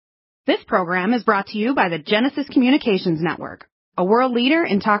This program is brought to you by the Genesis Communications Network, a world leader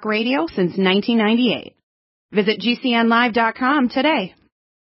in talk radio since 1998. Visit GCNlive.com today.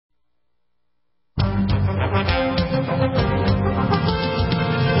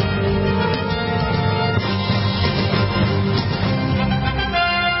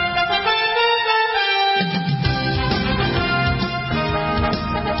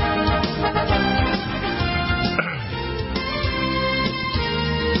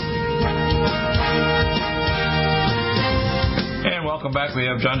 Welcome back. We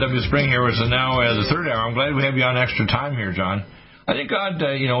have John W. Spring here, which is now the third hour. I'm glad we have you on extra time here, John. I think God,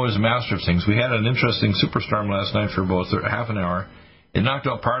 is a master of things. We had an interesting superstorm last night for about half an hour. It knocked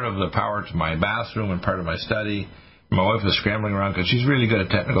out part of the power to my bathroom and part of my study. My wife was scrambling around because she's really good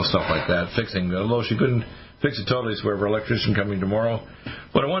at technical stuff like that, fixing, although she couldn't fix it totally, so we have our electrician coming tomorrow.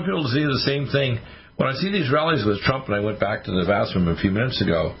 But I want people to see the same thing. When I see these rallies with Trump, and I went back to the bathroom a few minutes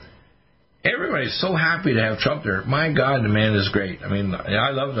ago, everybody's so happy to have Trump there. My God, the man is great. I mean,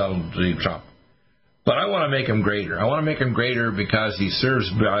 I love Donald J. Trump. But I want to make him greater. I want to make him greater because he serves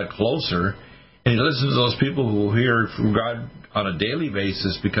God closer, and he listens to those people who hear from God on a daily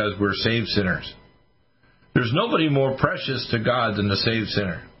basis because we're saved sinners. There's nobody more precious to God than the saved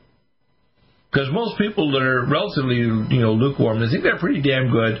sinner. Because most people that are relatively, lukewarm, they think they're pretty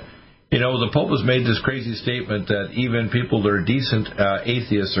damn good. The Pope has made this crazy statement that even people that are decent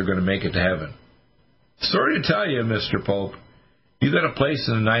atheists are going to make it to heaven. Sorry to tell you, Mr. Pope, you got a place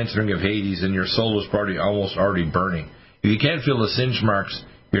in the ninth ring of Hades and your soul is probably almost already burning. If you can't feel the singe marks,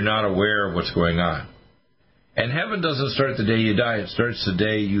 you're not aware of what's going on. And heaven doesn't start the day you die. It starts the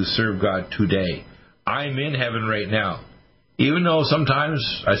day you serve God today. I'm in heaven right now. Even though sometimes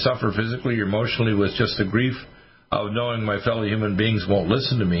I suffer physically or emotionally with just the grief of knowing my fellow human beings won't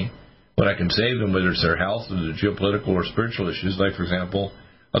listen to me, when I can save them, whether it's their health or the geopolitical or spiritual issues, like, for example,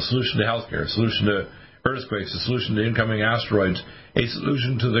 a solution to healthcare, a solution to earthquakes, a solution to incoming asteroids, a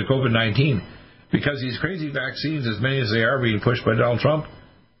solution to the COVID-19. Because these crazy vaccines, as many as they are being pushed by Donald Trump,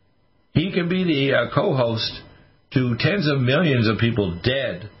 he can be the co-host to tens of millions of people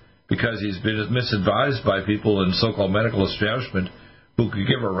dead because he's been misadvised by people in so-called medical establishment who could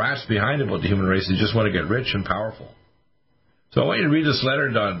give a rat's behind about the human race. They just want to get rich and powerful. So I want you to read this letter,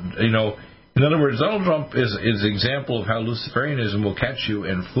 Don. In other words, Donald Trump is an example of how Luciferianism will catch you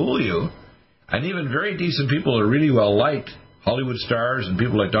and fool you. And even very decent people are really well liked. Hollywood stars and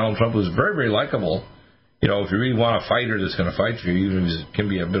people like Donald Trump, who's very, very likable. If you really want a fighter that's going to fight for you, even if he can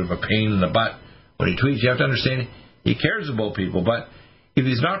be a bit of a pain in the butt when he tweets, you have to understand he cares about people. But if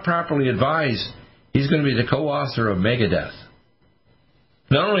he's not properly advised, he's going to be the co-author of Megadeth.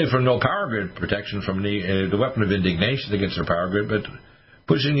 Not only from no power grid protection from the weapon of indignation against their power grid, but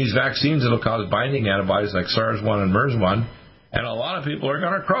pushing these vaccines that will cause binding antibodies like SARS-1 and MERS-1, and a lot of people are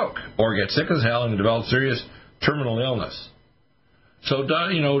going to croak or get sick as hell and develop serious terminal illness. So,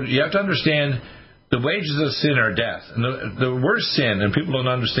 you have to understand the wages of sin are death. And the worst sin, and people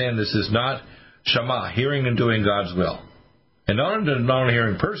don't understand this, is not Shema, hearing and doing God's will. And not only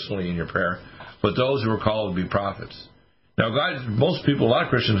hearing personally in your prayer, but those who are called to be prophets. Now, most people, a lot of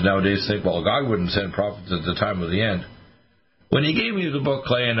Christians nowadays think, well, God wouldn't send prophets at the time of the end. When he gave me the book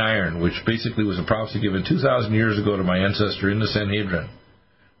Clay and Iron, which basically was a prophecy given 2,000 years ago to my ancestor in the Sanhedrin,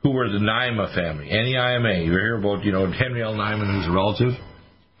 who were the Naima family, N-E-I-M-A. You hear about, Henry L. Nyman, who's a relative?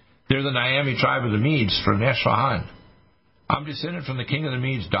 They're the Naimi tribe of the Medes from Esfahan. I'm descended from the king of the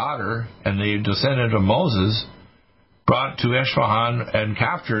Medes' daughter, and the descendant of Moses, brought to Esfahan and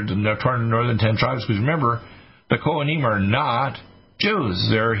captured the northern 10 tribes. Because remember, the Kohanim are not Jews.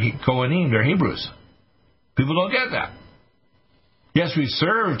 They're Kohanim. They're Hebrews. People don't get that. Yes, we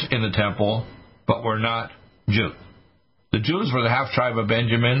served in the temple, but we're not Jews. The Jews were the half-tribe of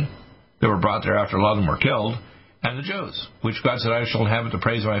Benjamin. They were brought there after a lot of them were killed. And the Jews, which God said, I shall inhabit the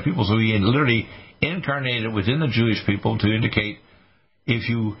praise of my people. So he literally incarnated within the Jewish people to indicate, if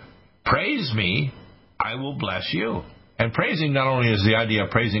you praise me, I will bless you. And praising not only is the idea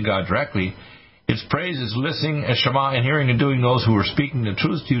of praising God directly, its praise is listening as Shema and hearing and doing those who are speaking the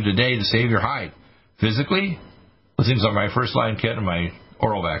truth to you today to save your hide. Physically, the things on my first line kit and my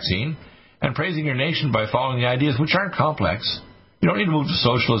oral vaccine, and praising your nation by following the ideas which aren't complex. You don't need to move to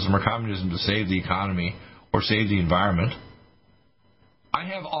socialism or communism to save the economy or save the environment. I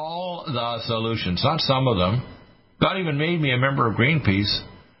have all the solutions, not some of them. God even made me a member of Greenpeace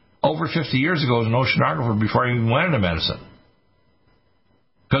over 50 years ago as an oceanographer before I even went into medicine.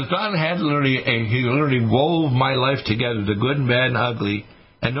 Because God had He literally wove my life together, the good and bad and ugly,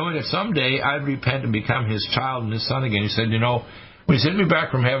 and knowing that someday I'd repent and become His child and His son again. He said, when He sent me back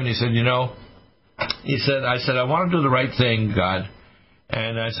from heaven, He said, I said, I want to do the right thing, God.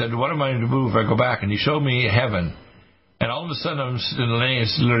 And I said, what am I going to do if I go back? And he showed me heaven. And all of a sudden, I'm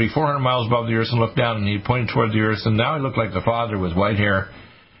literally 400 miles above the earth and looked down, and he pointed toward the earth. And now he looked like the Father with white hair,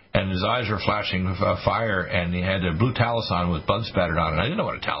 and his eyes were flashing fire, and he had a blue talus on with blood spattered on it. I didn't know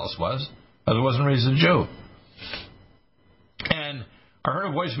what a talus was. I wasn't raised a Jew. And I heard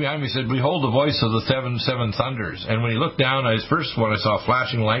a voice behind me said, behold the voice of the seven thunders. And when he looked down, first one I saw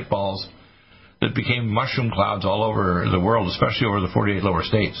flashing light balls that became mushroom clouds all over the world, especially over the 48 lower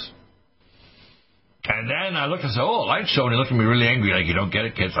states. And then I looked and said, oh, a light show, and he looked at me really angry, like, you don't get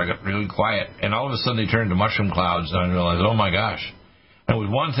it, kids. So I got really quiet. And all of a sudden they turned to mushroom clouds, and I realized, oh my gosh. And with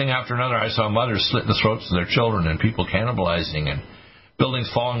one thing after another, I saw mothers slit the throats of their children and people cannibalizing and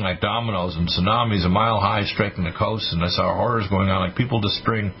buildings falling like dominoes and tsunamis a mile high striking the coast. And I saw horrors going on, like people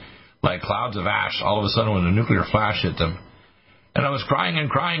disappearing like clouds of ash all of a sudden when a nuclear flash hit them. And I was crying and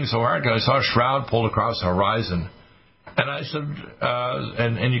crying so hard that I saw a shroud pulled across the horizon. And I said,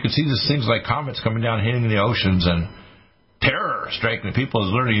 and you could see these things like comets coming down, hitting the oceans, and terror striking the people.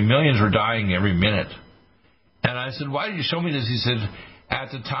 Literally millions were dying every minute. And I said, why did you show me this? He said,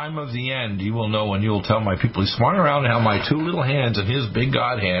 at the time of the end, you will know and you will tell my people. He swung around and held my two little hands in his big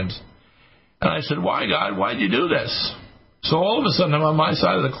God hands. And I said, why, God? Why did you do this? So all of a sudden, I'm on my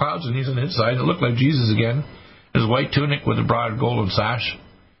side of the clouds, and he's on his side. It looked like Jesus again, his white tunic with a broad golden sash.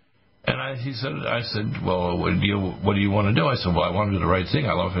 And I said, well, what do you want to do? I said, well, I want to do the right thing.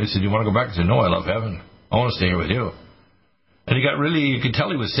 I love it. He said, you want to go back? I said, no, I love heaven. I want to stay here with you. And he got really, you could tell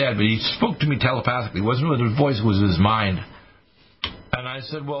he was sad, but he spoke to me telepathically. It wasn't with his voice, it was his mind. And I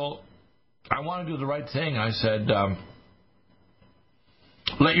said, well, I want to do the right thing. I said,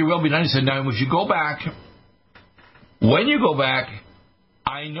 let your will be done. He said, now, if you go back, when you go back,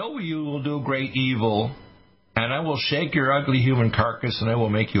 I know you will do great evil, and I will shake your ugly human carcass, and I will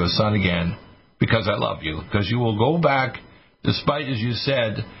make you a son again, because I love you. Because you will go back, despite, as you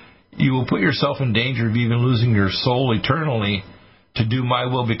said, you will put yourself in danger of even losing your soul eternally to do my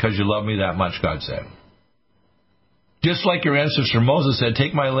will because you love me that much, God said. Just like your ancestor Moses said,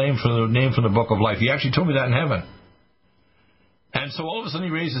 take my name from the book of life. He actually told me that in heaven. And so all of a sudden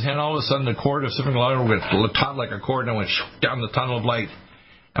he raised his hand, all of a sudden the cord of Civic Light went taut like a cord and I went down the tunnel of light.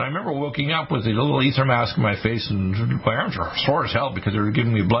 And I remember waking up with a little ether mask in my face, and my arms were sore as hell because they were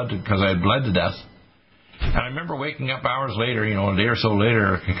giving me blood because I had bled to death. And I remember waking up hours later, a day or so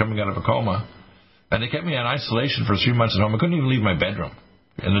later, coming out of a coma, and they kept me in isolation for 3 months at home. I couldn't even leave my bedroom.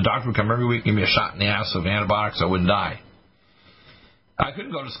 And the doctor would come every week and give me a shot in the ass of antibiotics so I wouldn't die. I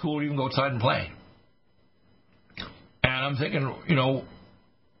couldn't go to school or even go outside and play. And I'm thinking,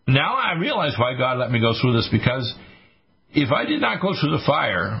 now I realize why God let me go through this, because if I did not go through the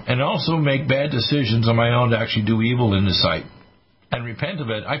fire and also make bad decisions on my own to actually do evil in His sight and repent of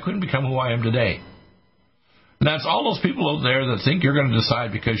it, I couldn't become who I am today. And that's all those people out there that think you're going to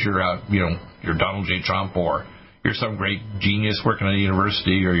decide because you're Donald J. Trump, or you're some great genius working at a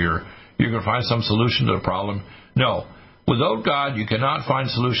university, or you're going to find some solution to a problem. No. Without God, you cannot find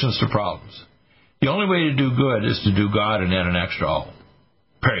solutions to problems. The only way to do good is to do God and add an extra O.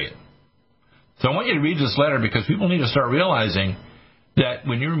 Period. So I want you to read this letter, because people need to start realizing that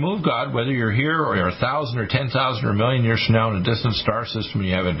when you remove God, whether you're here or you're 1,000 or 10,000 or a million years from now in a distant star system, and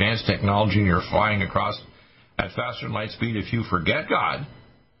you have advanced technology and you're flying across at faster than light speed, if you forget God,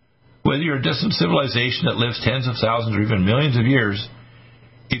 whether you're a distant civilization that lives tens of thousands or even millions of years,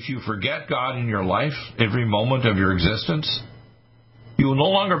 if you forget God in your life, every moment of your existence, you will no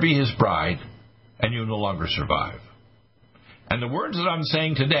longer be His bride, and you will no longer survive. And the words that I'm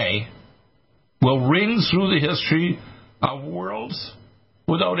saying today will ring through the history of worlds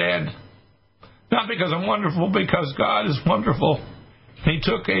without end. Not because I'm wonderful, because God is wonderful. He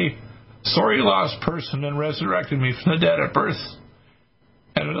took a sorry lost person and resurrected me from the dead at birth.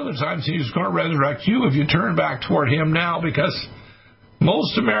 And at other times He's going to resurrect you if you turn back toward Him now, because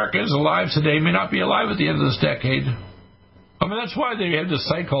most Americans alive today may not be alive at the end of this decade. I mean, that's why they have this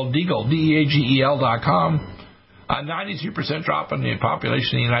site called Deagle, DEAGEL.com, a 93% drop in the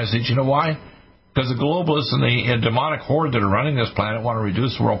population in the United States. You know why? Because the globalists and the demonic horde that are running this planet want to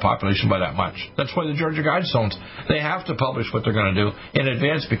reduce the world population by that much. That's why the Georgia Guidestones, they have to publish what they're going to do in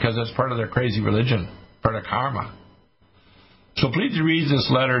advance, because that's part of their crazy religion, part of karma. So please read this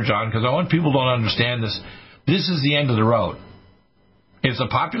letter, John, because I want people don't understand this. This is the end of the road. If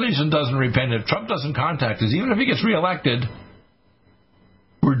the population doesn't repent, if Trump doesn't contact us, even if he gets reelected,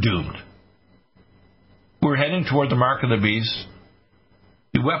 we're doomed. We're heading toward the mark of the beast.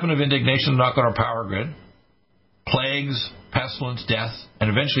 The weapon of indignation knock on our power grid. Plagues, pestilence, death, and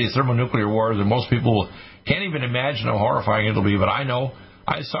eventually a thermonuclear war that most people can't even imagine how horrifying it'll be. But I know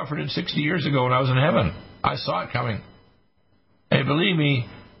I suffered it 60 years ago when I was in heaven. I saw it coming. And believe me,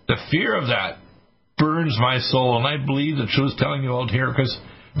 the fear of that burns my soul, and I believe the truth telling you out here, because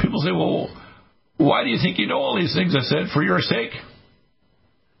people say, well, why do you think you know all these things? I said, for your sake.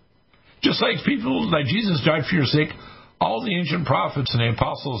 Just like people, like Jesus died for your sake, all the ancient prophets and the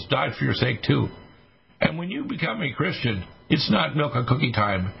apostles died for your sake too. And when you become a Christian, it's not milk and cookie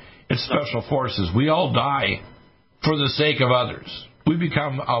time. It's special forces. We all die for the sake of others. We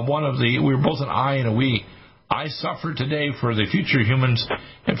become we're both an I and a we. I suffer today for the future humans.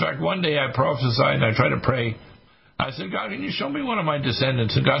 In fact, one day I prophesied and I tried to pray. I said, God, can you show me one of my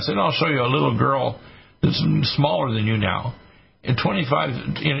descendants? And God said, I'll show you a little girl that's smaller than you now. In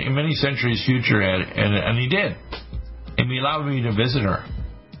many centuries future, and he did. And he allowed me to visit her.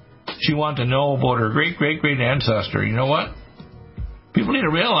 She wanted to know about her great-great-great ancestor. You know what? People need to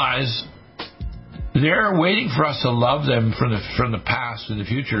realize they're waiting for us to love them from the past to the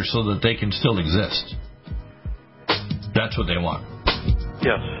future so that they can still exist. That's what they want.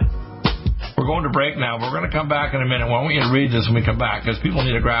 Yes. We're going to break now. We're going to come back in a minute. Well, I want you to read this when we come back, because people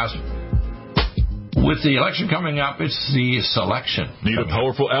need to grasp. With the election coming up, it's the selection. Need a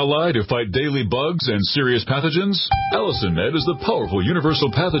powerful ally to fight daily bugs and serious pathogens? Allicin Med is the powerful universal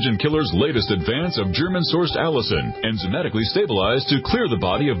pathogen killer's latest advance of German-sourced allicin, enzymatically stabilized to clear the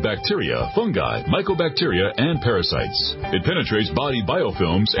body of bacteria, fungi, mycobacteria, and parasites. It penetrates body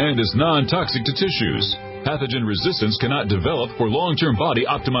biofilms and is non-toxic to tissues. Pathogen resistance cannot develop for long-term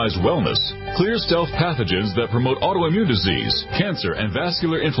body-optimized wellness. Clear stealth pathogens that promote autoimmune disease, cancer, and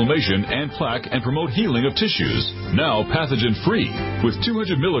vascular inflammation and plaque, and promote healing of tissues. Now pathogen-free. With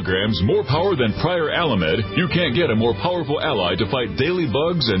 200 milligrams more power than prior Alamed, you can't get a more powerful ally to fight daily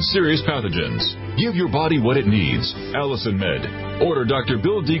bugs and serious pathogens. Give your body what it needs. Allicin Med. Order Dr.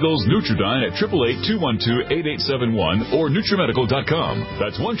 Bill Deagle's Nutridyne at 888-212-8871 or NutriMedical.com.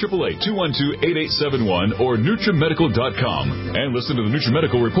 That's 1-888-212-8871 or NutriMedical.com. And listen to the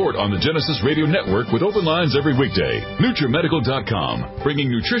NutriMedical Report on the Genesis Radio Network with open lines every weekday. NutriMedical.com,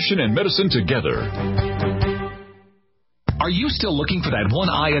 bringing nutrition and medicine together. Are you still looking for that one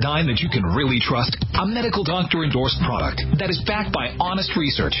iodine that you can really trust? A medical doctor-endorsed product that is backed by honest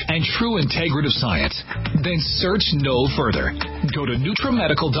research and true integrative science? Then search no further. Go to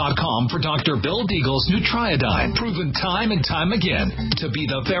NutriMedical.com for Dr. Bill Deagle's Nutriodine, proven time and time again to be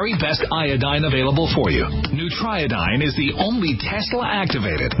the very best iodine available for you. Nutriodine is the only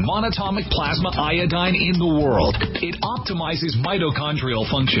Tesla-activated monatomic plasma iodine in the world. It optimizes mitochondrial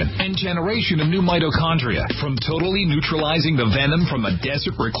function and generation of new mitochondria from totally neutralizing the venom from a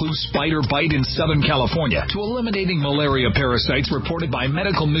desert recluse spider bite in Southern California to eliminating malaria parasites reported by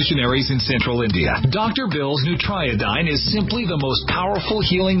medical missionaries in central India. Dr. Bill's Nutriodine is simply the most powerful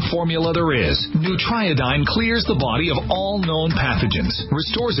healing formula there is. Nutriodine clears the body of all known pathogens,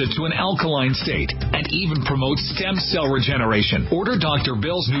 restores it to an alkaline state, and even promotes stem cell regeneration. Order Dr.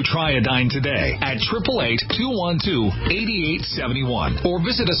 Bill's Nutriodine today at 888-212-8871 or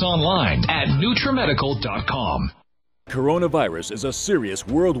visit us online at NutriMedical.com. Coronavirus is a serious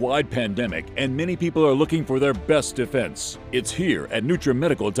worldwide pandemic, and many people are looking for their best defense. It's here at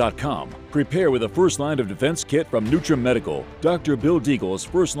NutriMedical.com. Prepare with a first line of defense kit from NutriMedical. Dr. Bill Deagle's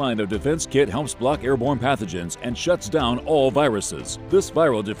first line of defense kit helps block airborne pathogens and shuts down all viruses. This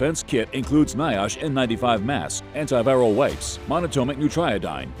viral defense kit includes NIOSH N95 mask, antiviral wipes, monatomic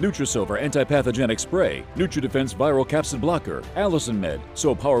Nutriodine, Nutrisilver antipathogenic spray, NutriDefense viral capsid blocker, Allicin Med,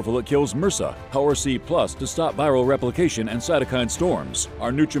 so powerful it kills MRSA, Power C Plus to stop viral replication and cytokine storms.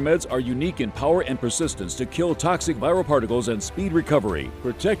 Our NutriMeds are unique in power and persistence to kill toxic viral particles and speed recovery.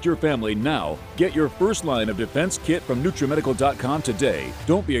 Protect your family now. Get your first line of defense kit from NutriMedical.com today.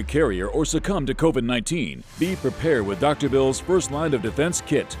 Don't be a carrier or succumb to COVID-19. Be prepared with Dr. Bill's first line of defense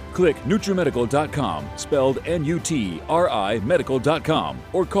kit. Click NutriMedical.com, spelled N-U-T-R-I Medical.com,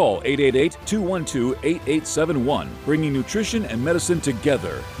 or call 888-212-8871, bringing nutrition and medicine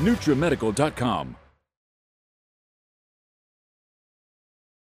together. NutriMedical.com.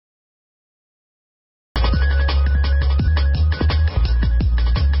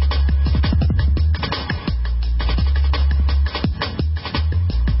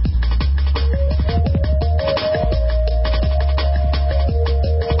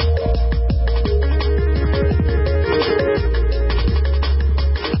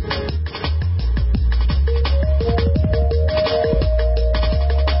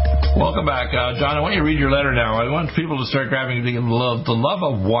 John, I want you to read your letter now. I want people to start grabbing the love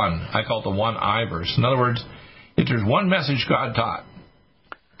of one. I call it the one I verse. In other words, if there's one message God taught,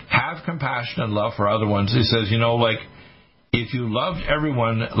 have compassion and love for other ones. He says, if you loved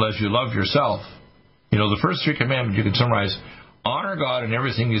everyone as you love yourself, the first three commandments you can summarize: honor God in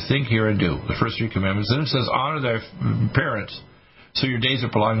everything you think, hear, and do. The first three commandments. Then it says, honor thy parents. so your days are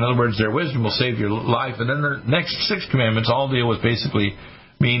prolonged. In other words, their wisdom will save your life. And then the next 6 commandments all deal with basically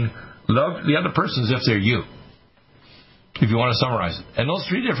mean love the other person as if they're you, if you want to summarize it. And those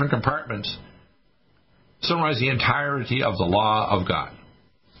 3 different compartments summarize the entirety of the law of God.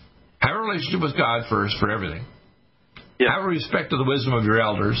 Have a relationship with God first for everything. Yeah. Have a respect to the wisdom of your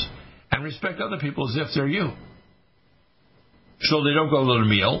elders, and respect other people as if they're you. So they don't go to a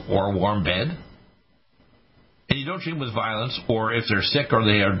meal or a warm bed. And you don't treat them with violence, or if they're sick or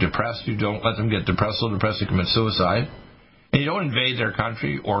they are depressed, you don't let them get depressed, so depressed they commit suicide. And you don't invade their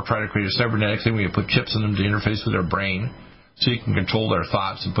country or try to create a cybernetic thing where you put chips in them to interface with their brain so you can control their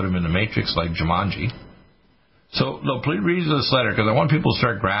thoughts and put them in the matrix like Jumanji. So, no, please read this letter, because I want people to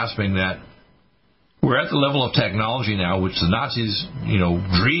start grasping that we're at the level of technology now, which the Nazis,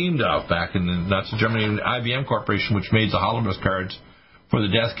 dreamed of back in the Nazi Germany, IBM Corporation, which made the Holocaust cards for the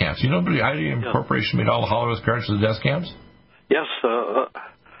death camps. You know, the IBM Corporation made all the Holocaust cards for the death camps? Yes,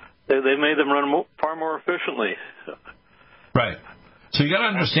 they made them run far more efficiently. Right. So you got to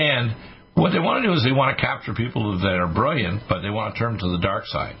understand, what they want to do is they want to capture people that are brilliant, but they want to turn them to the dark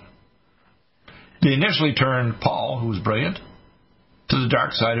side. They initially turned Paul, who was brilliant, to the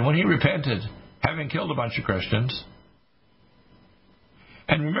dark side, and when he repented, having killed a bunch of Christians.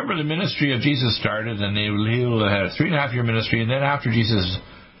 And remember, the ministry of Jesus started, and he had a 3.5-year ministry, and then after Jesus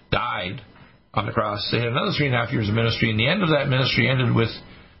died on the cross, they had another 3.5 years of ministry, and the end of that ministry ended with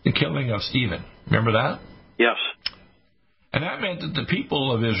the killing of Stephen. Remember that? Yes. And that meant that the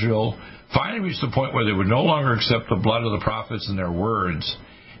people of Israel finally reached the point where they would no longer accept the blood of the prophets and their words,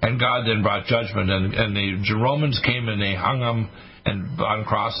 and God then brought judgment, and the Romans came and they hung them and on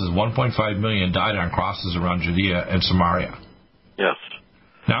crosses. 1.5 million died on crosses around Judea and Samaria. Yes.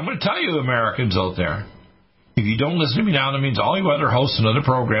 Now, I'm going to tell you, Americans out there, if you don't listen to me now, that means all you other hosts and other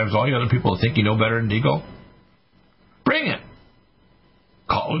programs, all you other people that think you know better than Deagle, bring it.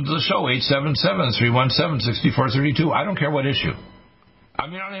 Call into the show, 877-317-6432. I don't care what issue. I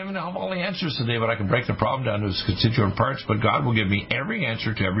mean, I don't even have all the answers today, but I can break the problem down to its constituent parts, but God will give me every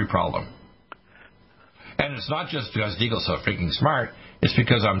answer to every problem. And it's not just because Deagle's so freaking smart. It's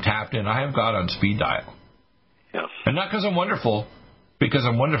because I'm tapped in. I have God on speed dial. Yes. And not because I'm wonderful, because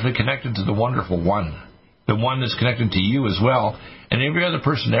I'm wonderfully connected to the wonderful one, the one that's connected to you as well, and every other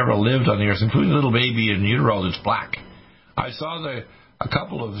person that ever lived on the earth, including the little baby in utero that's black. I saw a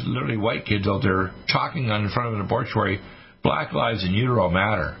couple of literally white kids out there chalking on in front of an obituary, Black Lives in Utero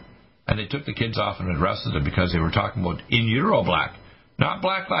Matter. And they took the kids off and arrested them because they were talking about in utero black. Not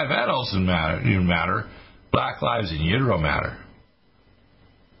Black Lives Adults in matter. Black Lives in Utero Matter.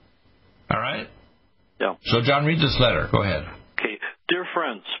 All right? Yeah. So, John, read this letter. Go ahead. Okay. Dear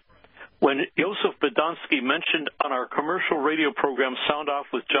friends, when Joseph Badonsky mentioned on our commercial radio program Sound Off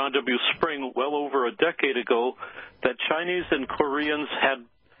with John W. Spring well over a decade ago that Chinese and Koreans had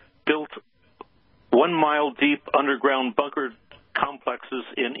built 1 mile deep underground bunker complexes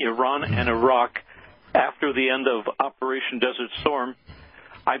in Iran and Iraq after the end of Operation Desert Storm,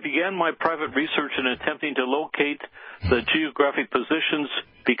 I began my private research in attempting to locate the geographic positions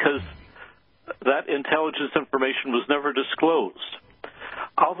because that intelligence information was never disclosed.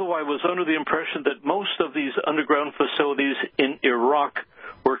 Although I was under the impression that most of these underground facilities in Iraq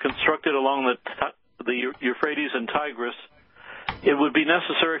were constructed along the Euphrates and Tigris, it would be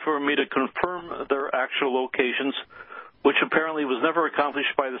necessary for me to confirm their actual locations, which apparently was never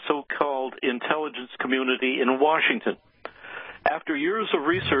accomplished by the so-called intelligence community in Washington. After years of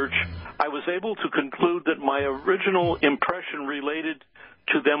research, I was able to conclude that my original impression related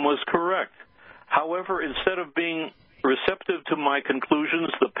to them was correct. However, instead of being receptive to my conclusions,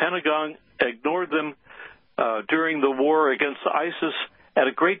 the Pentagon ignored them during the war against ISIS at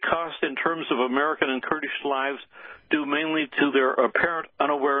a great cost in terms of American and Kurdish lives, due mainly to their apparent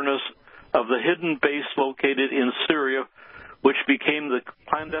unawareness of the hidden base located in Syria, which became the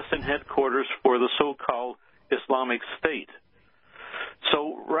clandestine headquarters for the so-called Islamic State.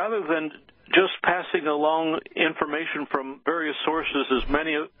 So rather than just passing along information from various sources, as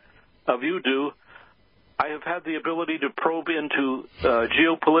many of you do, I have had the ability to probe into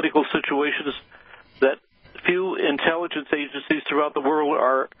geopolitical situations that few intelligence agencies throughout the world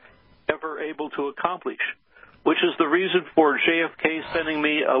are ever able to accomplish, which is the reason for JFK sending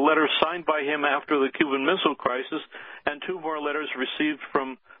me a letter signed by him after the Cuban Missile Crisis and 2 more letters received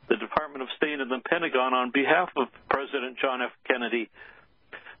from the Department of State and the Pentagon on behalf of President John F. Kennedy.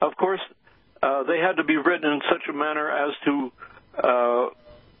 Of course, they had to be written in such a manner as to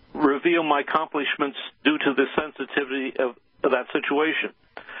reveal my accomplishments due to the sensitivity of that situation.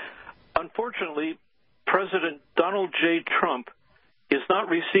 Unfortunately, President Donald J. Trump is not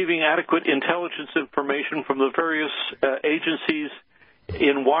receiving adequate intelligence information from the various agencies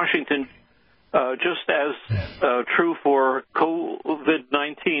in Washington, just as true for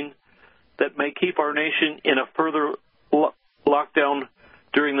COVID-19, that may keep our nation in a further lockdown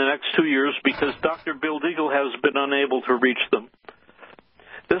during the next 2 years because Dr. Bill Deagle has been unable to reach them.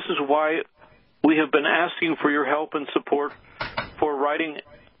 This is why we have been asking for your help and support for writing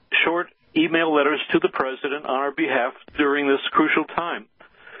short email letters to the President on our behalf during this crucial time,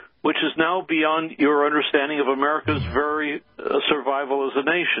 which is now beyond your understanding of America's very survival as a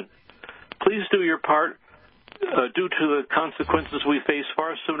nation. Please do your part due to the consequences we face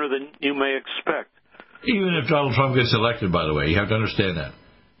far sooner than you may expect. Even if Donald Trump gets elected, by the way, you have to understand that.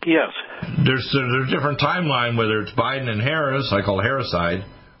 Yes. There's a different timeline, whether it's Biden and Harris, I call Harriside,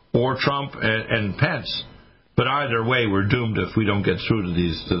 or Trump and Pence. But either way, we're doomed if we don't get through to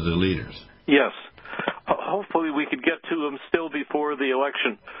the leaders. Yes. Hopefully we could get to them still before the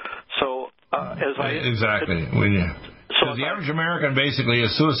election. So, Exactly. So the average American basically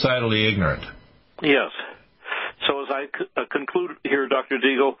is suicidally ignorant. Yes. So as I conclude here, Dr.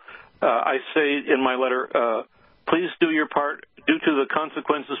 Deagle, I say in my letter, please do your part due to the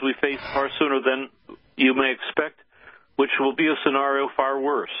consequences we face far sooner than you may expect, which will be a scenario far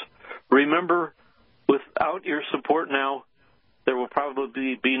worse. Remember, without your support now, there will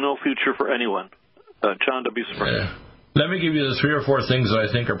probably be no future for anyone. John W. Spring. Let me give you the 3 or 4 things that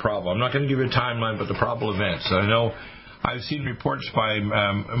I think are probable. I'm not going to give you a timeline, but the probable events. I know I've seen reports by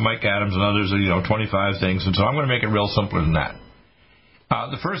Mike Adams and others of 25 things, and so I'm going to make it real simpler than that.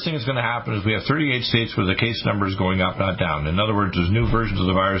 The first thing that's going to happen is we have 38 states where the case number is going up, not down. In other words, there's new versions of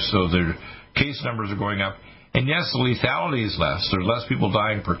the virus, so their case numbers are going up. And yes, the lethality is less. There's less people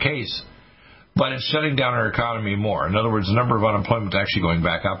dying per case, but it's shutting down our economy more. In other words, the number of unemployment is actually going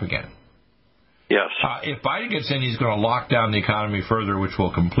back up again. Yes. If Biden gets in, he's going to lock down the economy further, which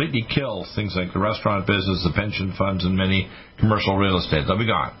will completely kill things like the restaurant business, the pension funds, and many commercial real estate. They'll be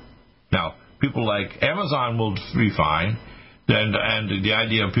gone. Now, people like Amazon will be fine, and the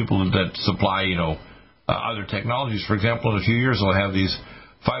idea of people that supply, other technologies. For example, in a few years, they'll have these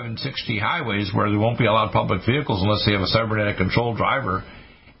 5 and 60 highways where there won't be allowed public vehicles unless they have a cybernetic controlled driver,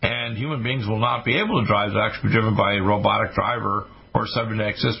 and human beings will not be able to drive. They'll actually be driven by a robotic driver or a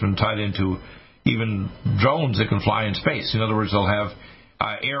cybernetic system tied into even drones that can fly in space. In other words, they'll have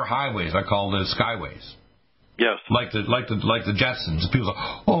air highways. I call them skyways. Yes. Like the Jetsons. People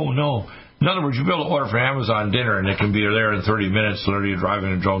say, oh no. In other words, you be able to order for Amazon dinner and it can be there in 30 minutes, so you're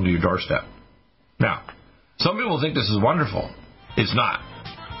driving a drone to your doorstep. Now, some people think this is wonderful. It's not.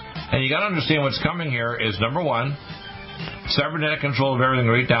 And you got to understand what's coming here is, number one, cybernetic control of everything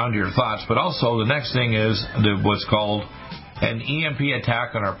right down to your thoughts, but also the next thing is what's called an EMP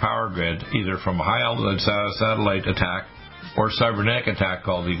attack on our power grid, either from a high-altitude satellite attack or cybernetic attack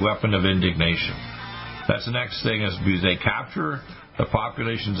called the weapon of indignation. That's the next thing, is because they capture the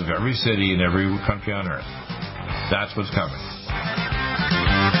populations of every city in every country on Earth. That's what's coming.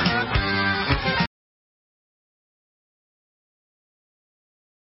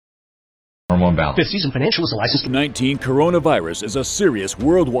 Fifth Season Financial is a licensed. COVID-19 coronavirus is a serious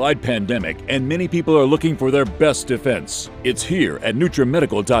worldwide pandemic, and many people are looking for their best defense. It's here at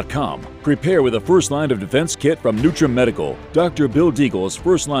NutriMedical.com. Prepare with a first line of defense kit from NutriMedical. Dr. Bill Deagle's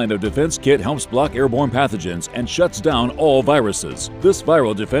first line of defense kit helps block airborne pathogens and shuts down all viruses. This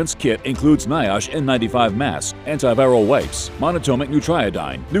viral defense kit includes NIOSH N95 mask, antiviral wipes, monatomic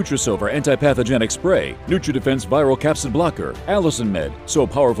Nutriodine, Nutrisilver antipathogenic spray, NutriDefense viral capsid blocker, Allison Med, so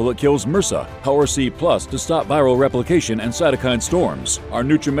powerful it kills MRSA, Power C Plus to stop viral replication and cytokine storms. Our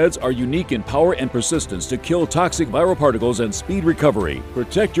NutriMeds are unique in power and persistence to kill toxic viral particles and speed recovery.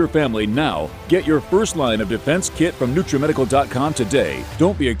 Protect your family now. Get your first line of defense kit from NutriMedical.com today.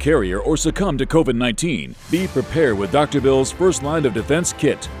 Don't be a carrier or succumb to COVID-19. Be prepared with Dr. Bill's first line of defense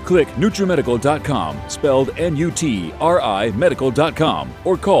kit. Click NutriMedical.com, spelled NUTRI medical.com,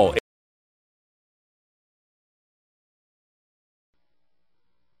 or call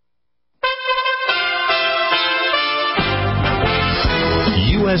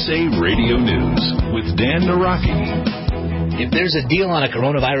USA Radio News with Dan Naraki. If there's a deal on a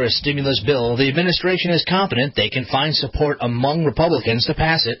coronavirus stimulus bill, the administration is confident they can find support among Republicans to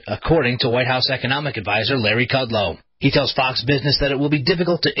pass it, according to White House economic advisor Larry Kudlow. He tells Fox Business that it will be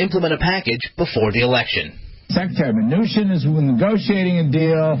difficult to implement a package before the election. Secretary Mnuchin is negotiating a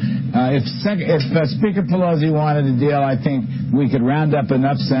deal. If Speaker Pelosi wanted a deal, I think we could round up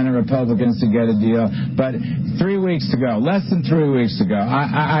enough Senate Republicans to get a deal. But 3 weeks to go, less than 3 weeks to go.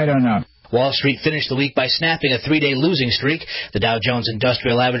 I don't know. Wall Street finished the week by snapping a 3-day losing streak. The Dow Jones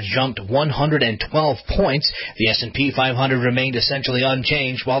Industrial Average jumped 112 points. The S&P 500 remained essentially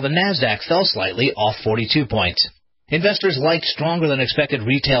unchanged, while the Nasdaq fell slightly, off 42 points. Investors liked stronger than expected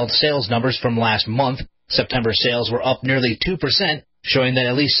retail sales numbers from last month. September sales were up nearly 2%, showing that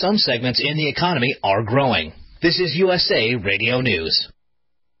at least some segments in the economy are growing. This is USA Radio News.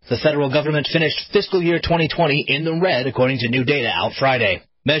 The federal government finished fiscal year 2020 in the red, according to new data out Friday.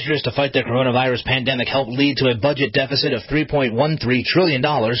 Measures to fight the coronavirus pandemic helped lead to a budget deficit of $3.13 trillion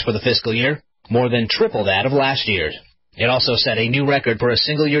for the fiscal year, more than triple that of last year's. It also set a new record for a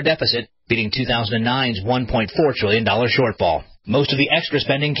single-year deficit, beating 2009's $1.4 trillion shortfall. Most of the extra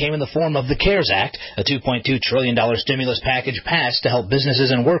spending came in the form of the CARES Act, a $2.2 trillion stimulus package passed to help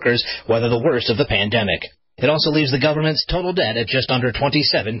businesses and workers weather the worst of the pandemic. It also leaves the government's total debt at just under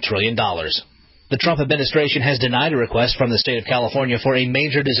 $27 trillion. The Trump administration has denied a request from the state of California for a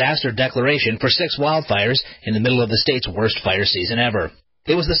major disaster declaration for 6 wildfires in the middle of the state's worst fire season ever.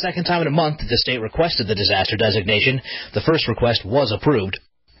 It was the second time in a month that the state requested the disaster designation. The first request was approved.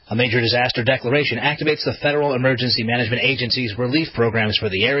 A major disaster declaration activates the Federal Emergency Management Agency's relief programs for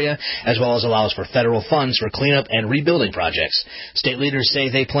the area, as well as allows for federal funds for cleanup and rebuilding projects. State leaders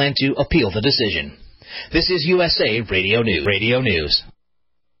say they plan to appeal the decision. This is USA Radio News.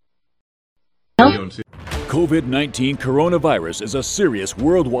 COVID-19 coronavirus is a serious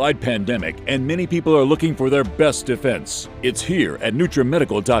worldwide pandemic, and many people are looking for their best defense. It's here at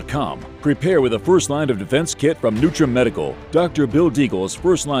NutriMedical.com. Prepare with a first line of defense kit from NutriMedical. Dr. Bill Deagle's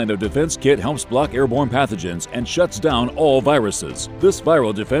first line of defense kit helps block airborne pathogens and shuts down all viruses. This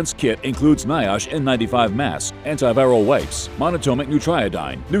viral defense kit includes NIOSH N95 mask, antiviral wipes, monatomic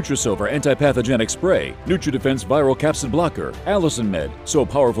Nutriodine, Nutrisilver antipathogenic spray, NutriDefense viral capsid blocker, Allison Med, so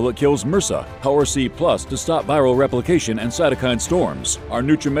powerful it kills MRSA, Power C Plus to stop viral replication and cytokine storms. Our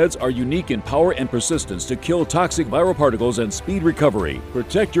NutriMeds are unique in power and persistence to kill toxic viral particles and speed recovery.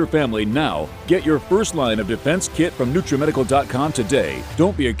 Protect your family now. Get your first line of defense kit from NutriMedical.com today.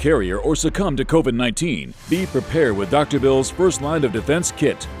 Don't be a carrier or succumb to COVID-19. Be prepared with Dr. Bill's first line of defense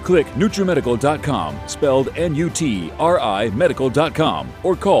kit. Click NutriMedical.com, spelled N-U-T-R-I medical.com,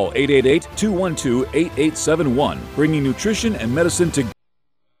 or call 888-212-8871, bringing nutrition and medicine together.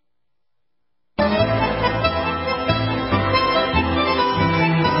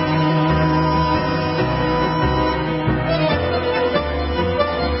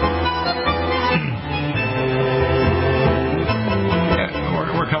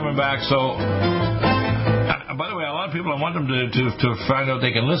 So, by the way, a lot of people, I want them to find out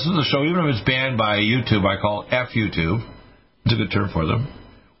they can listen to the show, even if it's banned by YouTube. I call it F-YouTube. It's a good term for them.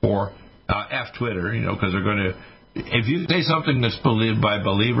 Or F-Twitter, because they're going to, if you say something that's believed by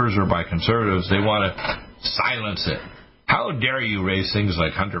believers or by conservatives, they want to silence it. How dare you raise things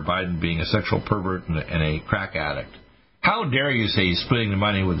like Hunter Biden being a sexual pervert and a crack addict? How dare you say he's splitting the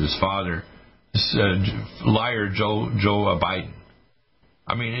money with his father, liar Joe Biden?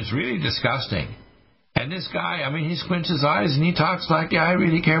 I mean, it's really disgusting. And this guy, he squints his eyes and he talks like, yeah, I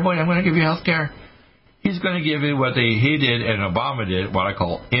really care about you. I'm going to give you health care. He's going to give you what he did and Obama did, what I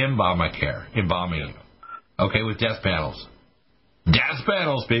call Obamacare, embalming, okay, with death panels. Death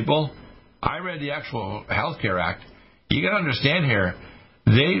panels, people. I read the actual Health Care Act. You got to understand here,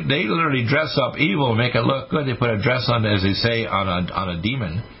 they literally dress up evil and make it look good. They put a dress on, as they say, on a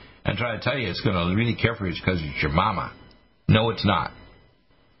demon and try to tell you it's going to really care for you because it's your mama. No, it's not.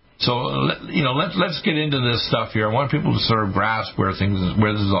 So, let's get into this stuff here. I want people to sort of grasp where this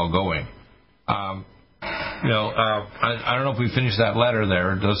is all going. I don't know if we finished that letter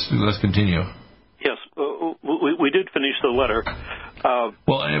there. Let's continue. Yes, we did finish the letter.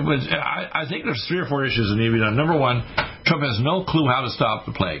 Well, it was. I think there's 3 or 4 issues that need to be done. Number one, Trump has no clue how to stop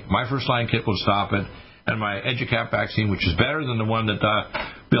the plague. My first line kit will stop it, and my EduCap vaccine, which is better than the one that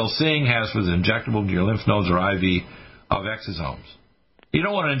Bill Singh has for the injectable to your lymph nodes or IV of exosomes. You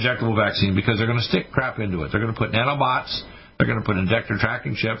don't want an injectable vaccine because they're going to stick crap into it. They're going to put nanobots. They're going to put injector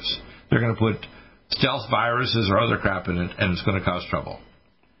tracking chips. They're going to put stealth viruses or other crap in it, and it's going to cause trouble.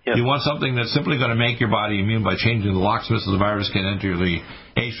 Yep. You want something that's simply going to make your body immune by changing the locksmith so the virus can enter the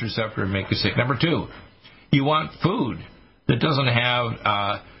ACE receptor and make you sick. Number 2, you want food that doesn't have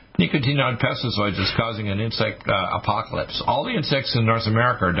nicotinoid pesticides that's causing an insect apocalypse. All the insects in North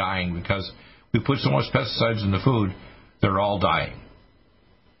America are dying because we put so much pesticides in the food, they're all dying.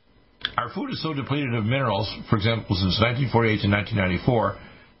 Our food is so depleted of minerals, for example, since 1948 to 1994,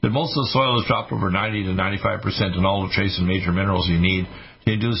 that most of the soil has dropped over 90 to 95% in all the trace and major minerals you need to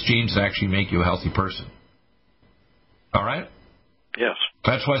induce genes that actually make you a healthy person. All right? Yes.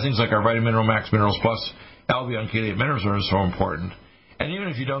 That's why things like our Vitamin Mineral Max Minerals Plus Albion Chelate Minerals are so important. And even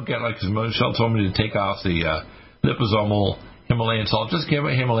if you don't get, like Michelle told me to take off the liposomal Himalayan salt, just give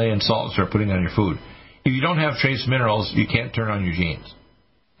it Himalayan salt and start putting it on your food. If you don't have trace minerals, you can't turn on your genes.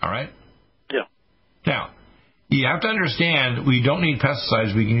 All right? Yeah. Now, You have to understand we don't need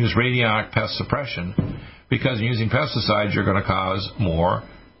pesticides. We can use radionic pest suppression because in using pesticides, you're going to cause more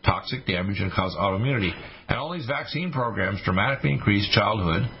toxic damage and cause autoimmunity. And all these vaccine programs dramatically increase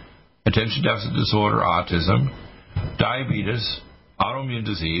childhood, attention deficit disorder, autism, diabetes, autoimmune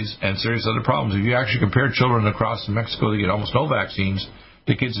disease, and serious other problems. If you actually compare children across Mexico that get almost no vaccines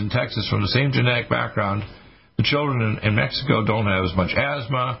to kids in Texas from the same genetic background, the children in Mexico don't have as much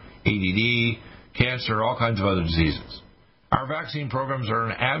asthma, ADD, cancer, all kinds of other diseases. Our vaccine programs are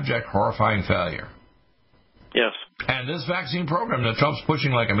an abject, horrifying failure. Yes. And this vaccine program that Trump's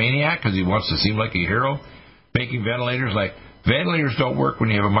pushing like a maniac because he wants to seem like a hero, making ventilators ventilators don't work when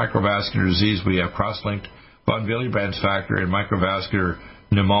you have a microvascular disease where you have cross-linked von Willebrand's factor and microvascular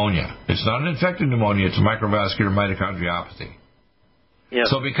pneumonia. It's not an infected pneumonia, it's a microvascular mitochondriopathy. Yes.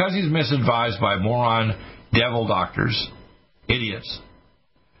 So because he's misadvised by moron devil doctors, idiots,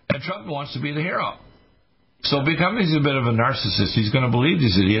 and Trump wants to be the hero. So because he's a bit of a narcissist, he's going to believe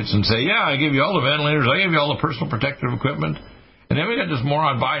these idiots and say, yeah, I give you all the ventilators, I give you all the personal protective equipment. And then we got this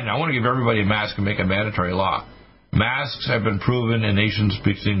moron Biden. I want to give everybody a mask and make a mandatory law. Masks have been proven in nations,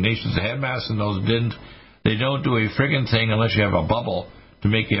 between nations that had masks and those that didn't. They don't do a friggin' thing unless you have a bubble to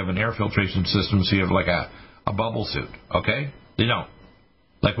make you have an air filtration system so you have like a bubble suit, okay? They don't.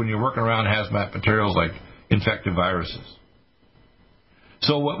 Like when you're working around hazmat materials like infected viruses.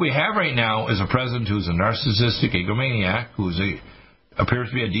 So what we have right now is a president who's a narcissistic egomaniac, appears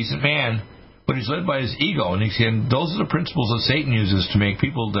to be a decent man, but he's led by his ego, and those are the principles that Satan uses to make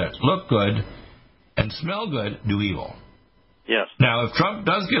people that look good and smell good do evil. Yes. Now, if Trump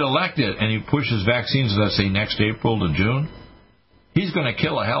does get elected and he pushes vaccines, let's say next April to June, he's going to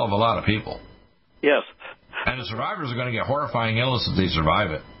kill a hell of a lot of people. Yes. And the survivors are going to get horrifying illness if they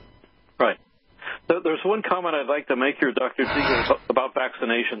survive it. Right. There's one comment I'd like to make here, Dr. Ziegler, about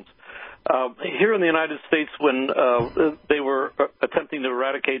vaccinations. Here in the United States, when they were attempting to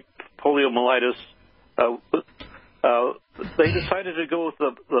eradicate poliomyelitis, they decided to go with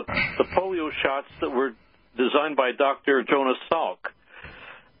the polio shots that were designed by Dr. Jonas Salk.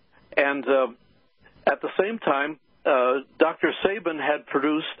 And at the same time, Dr. Sabin had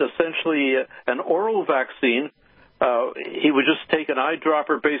produced essentially an oral vaccine. He would just take an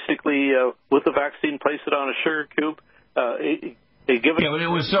eyedropper, basically, with the vaccine, place it on a sugar cube. But it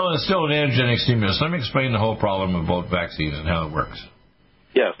was still an antigenic stimulus. Let me explain the whole problem of both vaccines and how it works.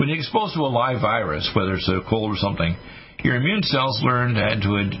 Yes. When you're exposed to a live virus, whether it's a cold or something, your immune cells learn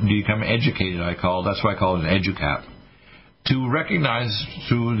to become educated, that's why I call it an educap, to recognize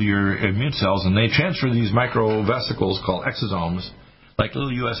through your immune cells, and they transfer these microvesicles called exosomes, like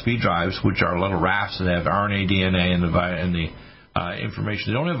little USB drives, which are little rafts that have RNA, DNA, and the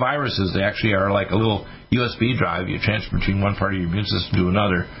information. They don't have viruses. They actually are like a little USB drive. You transfer between one part of your immune system to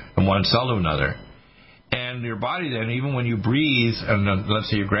another and one cell to another. And your body then, even when you breathe, and let's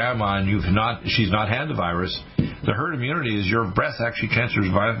say your grandma and she's not had the virus, the herd immunity is your breath actually transfers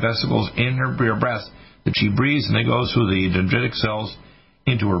vesicles in your breath that she breathes, and they go through the dendritic cells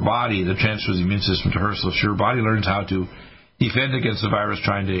into her body that transfers the immune system to her. So your body learns how to defend against the virus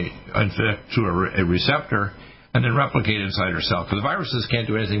trying to infect through a receptor and then replicate inside her cell. Because the viruses can't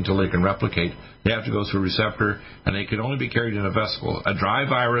do anything until they can replicate. They have to go through a receptor, and they can only be carried in a vesicle. A dry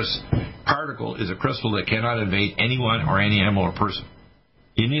virus particle is a crystal that cannot invade anyone or any animal or person.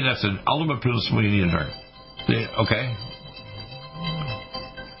 That's an ultimate principle you need to learn. Okay?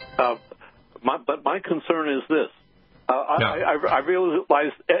 But my concern is this. I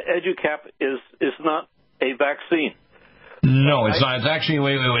realize EduCap is not a vaccine. No, it's not. It's actually,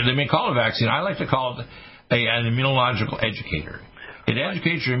 they may call it a vaccine. I like to call it an immunological educator. It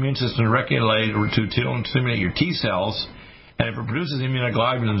educates your immune system to regulate or to stimulate your T cells, and if it produces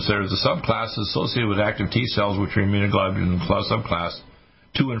immunoglobulins, there's a subclass associated with active T cells, which are immunoglobulin subclass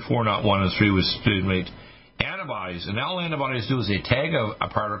 2 and 4, not 1 and 3, which stimulate antibodies. And all antibodies do is they tag a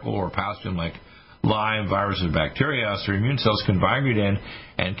particle or pathogen like Lyme, virus, or bacteria, so your immune cells can migrate in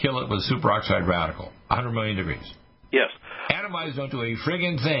and kill it with a superoxide radical, 100 million degrees. Yes. Antibodies don't do a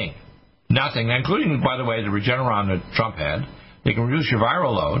friggin' thing. Nothing, including, by the way, the Regeneron that Trump had. They can reduce your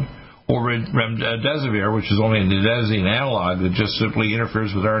viral load, or remdesivir, which is only an adenosine analog that just simply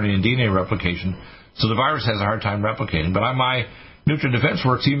interferes with RNA and DNA replication, so the virus has a hard time replicating. But my NutriDefense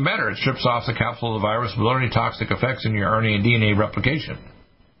works even better. It strips off the capsule of the virus without any toxic effects in your RNA and DNA replication.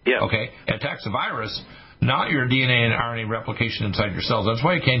 Yeah. Okay? It attacks the virus, not your DNA and RNA replication inside your cells. That's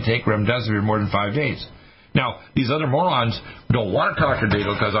why you can't take remdesivir more than 5 days. Now, these other morons don't want to talk to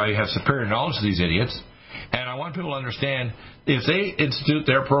data because I have superior knowledge to these idiots. And I want people to understand, if they institute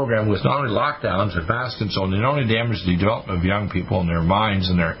their program with not only lockdowns and masks and so on, they not only damage the development of young people and their minds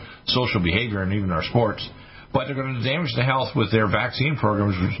and their social behavior and even our sports, but they're going to damage the health with their vaccine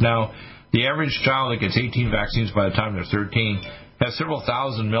programs, which now the average child that gets 18 vaccines by the time they're 13 has several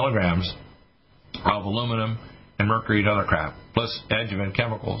thousand milligrams of aluminum and mercury and other crap, plus adjuvant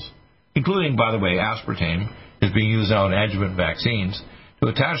chemicals, including, by the way, aspartame is being used now in adjuvant vaccines to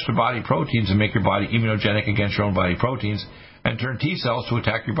attach to body proteins and make your body immunogenic against your own body proteins and turn T cells to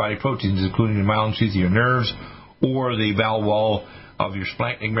attack your body proteins, including the myelin sheath of your nerves or the bowel wall of your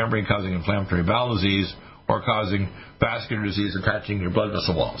splanchnic membrane, causing inflammatory bowel disease or causing vascular disease attaching your blood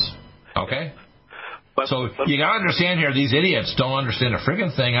vessel walls. Okay? So you got to understand here, these idiots don't understand a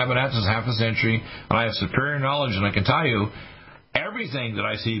friggin' thing. I've been at this half a century, and I have superior knowledge, and I can tell you everything that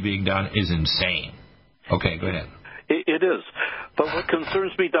I see being done is insane. Okay, go ahead. It is. But what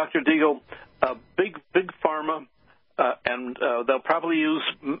concerns me, Dr. Deagle, big pharma, and they'll probably use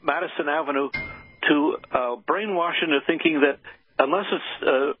Madison Avenue to brainwash into thinking that unless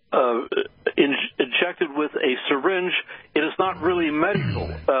it's injected with a syringe, it is not really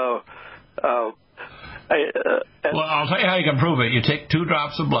medical. Well, I'll tell you how you can prove it. You take 2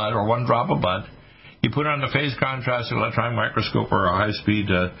 drops of blood or 1 drop of blood, you put it on the phase contrast electron microscope or a high-speed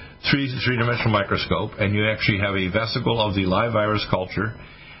three-dimensional microscope, and you actually have a vesicle of the live virus culture,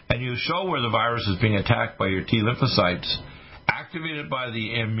 and you show where the virus is being attacked by your T lymphocytes, activated by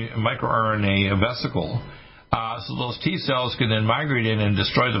the microRNA vesicle, so those T cells can then migrate in and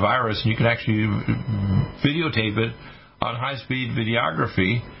destroy the virus, and you can actually videotape it on high-speed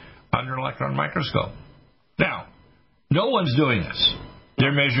videography under an electron microscope. Now, no one's doing this.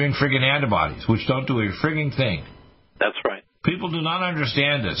 They're measuring friggin' antibodies, which don't do a friggin' thing. That's right. People do not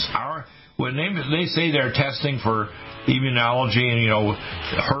understand this. When they say they're testing for immunology and,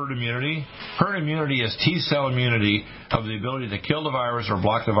 herd immunity is T-cell immunity of the ability to kill the virus or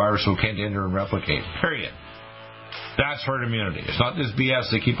block the virus so it can't enter and replicate, period. That's herd immunity. It's not this BS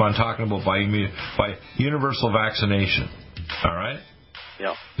they keep on talking about by universal vaccination. All right?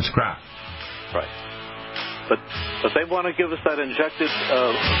 Yeah. It's crap. Right. But they want to give us that injected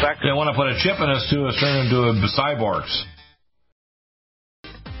vaccine. They want to put a chip in us to turn into cyborgs.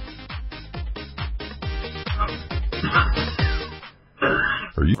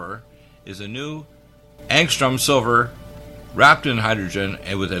 Is a new angstrom silver wrapped in hydrogen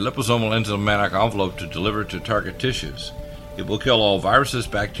and with a liposomal enzymatic envelope to deliver to target tissues. It will kill all viruses,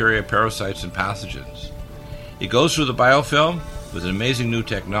 bacteria, parasites, and pathogens. It goes through the biofilm with an amazing new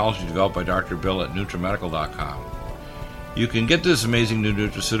technology developed by Dr. Bill at NutriMedical.com. You can get this amazing new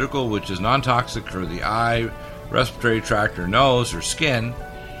nutraceutical, which is non-toxic for the eye, respiratory tract, or nose, or skin,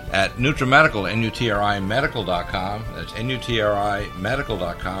 at NutriMedical, NutriMedical.com. That's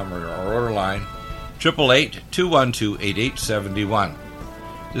NutriMedical.com, or our order line, 888-212-8871.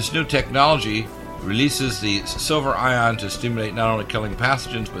 This new technology releases the silver ion to stimulate not only killing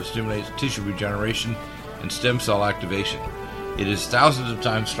pathogens, but stimulates tissue regeneration and stem cell activation. It is thousands of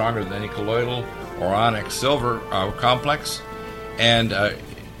times stronger than any colloidal or onyx silver complex, and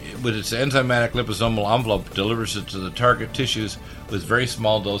with its enzymatic liposomal envelope, delivers it to the target tissues with very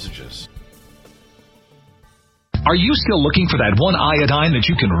small dosages. Are you still looking for that one iodine that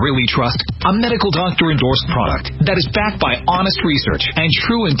you can really trust? A medical doctor-endorsed product that is backed by honest research and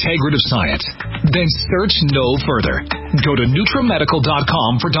true integrative science? Then search no further. Go to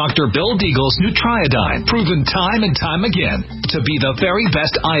NutriMedical.com for Dr. Bill Deagle's Nutriodine, proven time and time again to be the very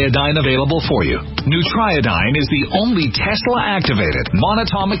best iodine available for you. Nutriodine is the only Tesla-activated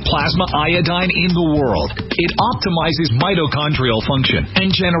monatomic plasma iodine in the world. It optimizes mitochondrial function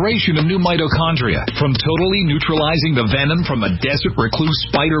and generation of new mitochondria, from totally neutralizing the venom from a desert recluse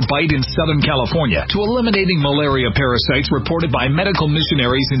spider bite in Southern California to eliminating malaria parasites reported by medical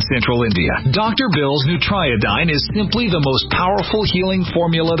missionaries in Central India. Dr. Bill's Nutriodine is simply the most powerful healing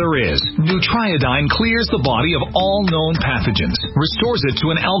formula there is. Nutriodine clears the body of all known pathogens, restores it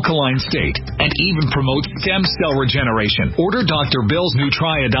to an alkaline state, and even promotes stem cell regeneration. Order Dr. Bill's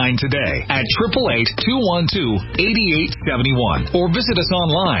Nutriodine today at 888-212-8871 or visit us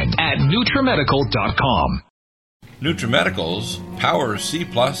online at NutriMedical.com. NutriMedical's Power C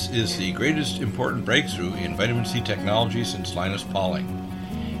Plus is the greatest important breakthrough in vitamin C technology since Linus Pauling.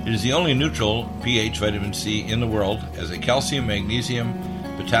 It is the only neutral pH vitamin C in the world as a calcium, magnesium,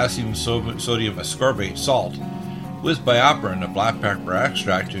 potassium, sodium ascorbate salt with BioPerine, a black pepper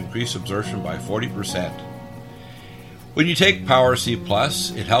extract, to increase absorption by 40%. When you take Power C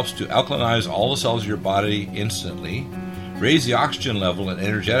Plus, it helps to alkalinize all the cells of your body instantly, raise the oxygen level and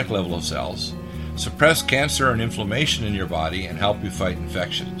energetic level of cells, suppress cancer and inflammation in your body, and help you fight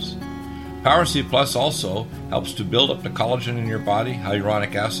infections. Power C Plus also helps to build up the collagen in your body,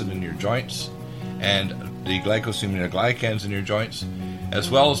 hyaluronic acid in your joints, and the glycosaminoglycans in your joints, as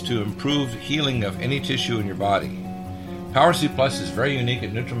well as to improve healing of any tissue in your body. Power C Plus is very unique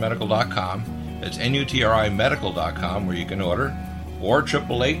at NutriMedical.com. It's NutriMedical.com where you can order, or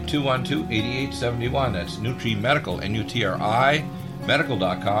 888-212-8871. That's NutriMedical, Nutri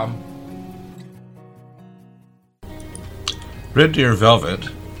medical.com. Red Deer Velvet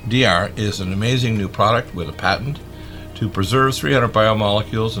DR is an amazing new product with a patent to preserve 300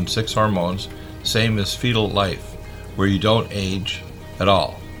 biomolecules and 6 hormones, same as fetal life, where you don't age at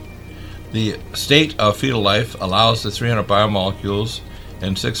all. The state of fetal life allows the 300 biomolecules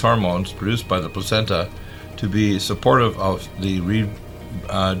and 6 hormones produced by the placenta to be supportive of the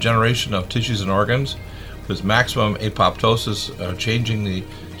regeneration of tissues and organs, with maximum apoptosis, changing the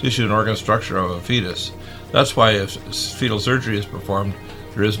tissue and organ structure of a fetus. That's why if fetal surgery is performed,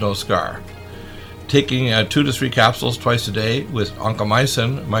 there is no scar. Taking 2 to 3 capsules twice a day with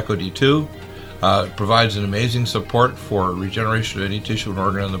oncomycin, myco-D2, provides an amazing support for regeneration of any tissue and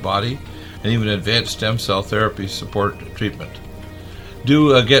organ in the body, and even advanced stem cell therapy support treatment.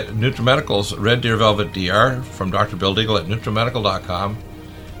 Do get NutriMedical's Red Deer Velvet DR from Dr. Bill Deagle at NutriMedical.com,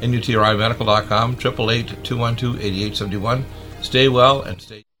 NutriMedical.com, 888-212-8871. Stay well and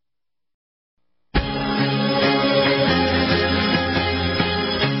stay...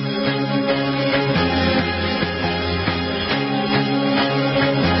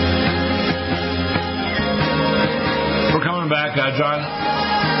 We're coming back, John.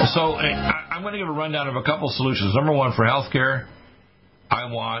 So I'm going to give a rundown of a couple solutions. Number one, for healthcare, I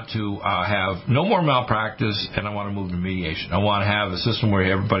want to have no more malpractice, and I want to move to mediation. I want to have a system where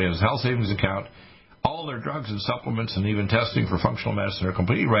everybody has a health savings account, all their drugs and supplements and even testing for functional medicine are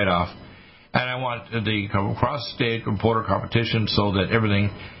completely right off. And I want the cross-state border competition so that everything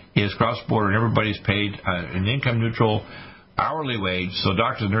is cross-border and everybody's paid an income-neutral hourly wage. So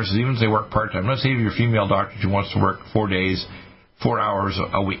doctors and nurses, even if they work part-time, let's say if your female doctor who wants to work 4 days, 4 hours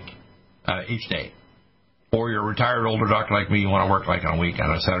a week, each day. Or you're a retired older doctor like me, you want to work like on a weekend,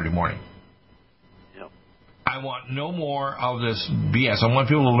 on a Saturday morning. Yep. I want no more of this BS. I want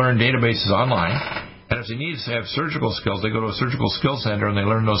people to learn databases online. And if they need to have surgical skills, they go to a surgical skills center and they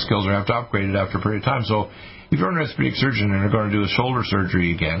learn those skills or have to upgrade it after a period of time. So if you're an orthopedic surgeon and you're going to do a shoulder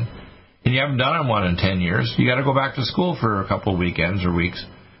surgery again, and you haven't done one in 10 years, you got to go back to school for a couple of weekends or weeks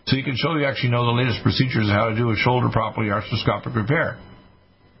so you can show you actually know the latest procedures of how to do a shoulder properly, arthroscopic repair.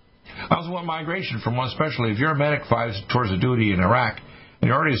 I also want migration from one specialty. If you're a medic 5 tours of duty in Iraq and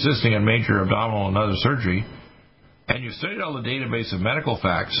you're already assisting in major abdominal and other surgery, and you've studied all the database of medical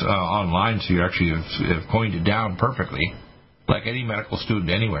facts online, so you actually have coined it down perfectly, like any medical student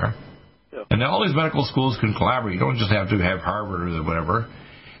anywhere. Yep. And now all these medical schools can collaborate. You don't just have to have Harvard or whatever.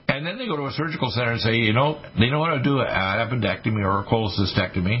 And then they go to a surgical center and say, they know how to do an appendectomy or a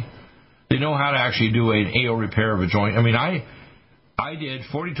cholecystectomy. They know how to actually do an AO repair of a joint. I mean, I did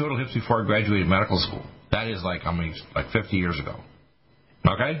 40 total hips before I graduated medical school. That is like 50 years ago.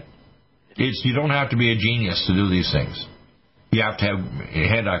 Okay? You don't have to be a genius to do these things. You have to have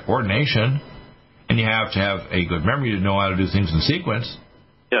hand-eye coordination, and you have to have a good memory to know how to do things in sequence.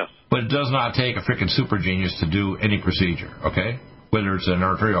 Yes. But it does not take a freaking super genius to do any procedure, okay? Whether it's an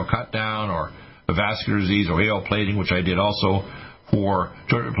arterial cut down or a vascular disease or AO plating, which I did also for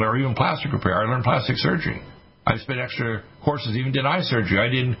joint repair or even plastic repair. I learned plastic surgery. I spent extra courses, even did eye surgery. I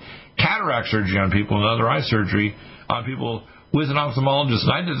did cataract surgery on people and other eye surgery on people with an ophthalmologist,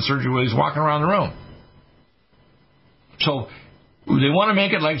 and I did the surgery where he's walking around the room. So they want to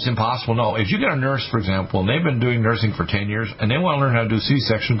make it like it's impossible. No, if you get a nurse, for example, and they've been doing nursing for 10 years, and they want to learn how to do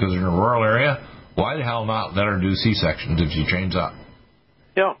C-section because they're in a rural area, why the hell not let her do C-sections if she trains up?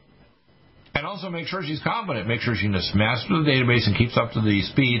 Yeah. And also make sure she's competent. Make sure she masters the database and keeps up to the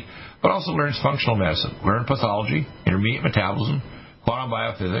speed, but also learns functional medicine, learn pathology, intermediate metabolism, quantum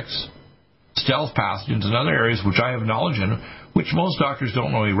biophysics, stealth pathogens, and other areas which I have knowledge in, which most doctors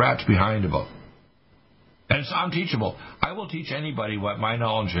don't know a rat's behind about. And so I'm teachable. I will teach anybody what my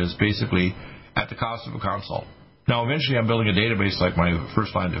knowledge is, basically, at the cost of a consult. Now, eventually I'm building a database like my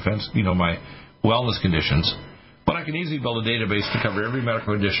first line of defense, my wellness conditions, but I can easily build a database to cover every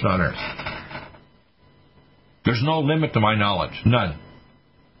medical condition on earth. There's no limit to my knowledge. None.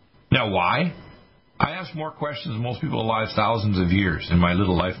 Now, why? I ask more questions than most people alive thousands of years in my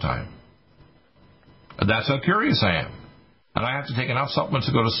little lifetime. That's how curious I am. And I have to take enough supplements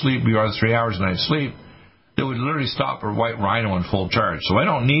to go to sleep beyond 3 hours a night sleep that would literally stop a white rhino in full charge. So I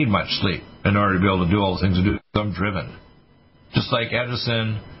don't need much sleep in order to be able to do all the things I do. I'm driven. Just like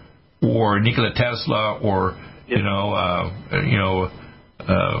Edison or Nikola Tesla or,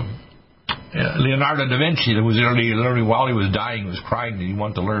 Leonardo da Vinci, that was literally while he was dying, he was crying that he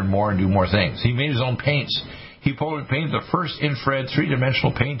wanted to learn more and do more things. He made his own paints. He painted the first infrared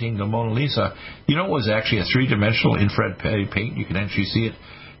three-dimensional painting, the Mona Lisa. You know, it was actually a three-dimensional infrared paint. You can actually see it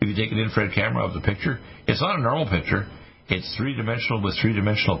if you take an infrared camera of the picture. It's not a normal picture. It's three-dimensional with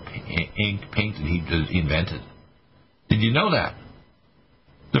three-dimensional ink paint that he invented. Did you know that?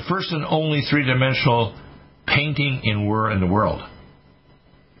 The first and only three-dimensional painting in the world.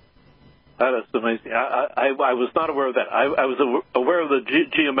 That is amazing. I was not aware of that. I was aware of the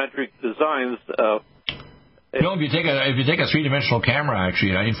geometric designs. No, if you take a three-dimensional camera,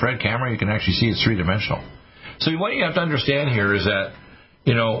 actually, an infrared camera, you can actually see it's three-dimensional. So what you have to understand here is that,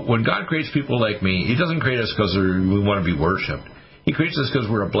 you know, when God creates people like me, He doesn't create us because we want to be worshipped. He creates us because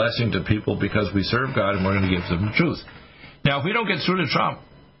we're a blessing to people because we serve God and we're going to give them the truth. Now, if we don't get through to Trump,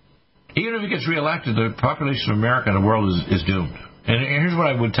 even if he gets reelected, the population of America and the world is doomed. And here's what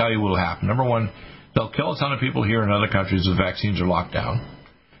I would tell you will happen. Number one, they'll kill a ton of people here in other countries if vaccines are locked down.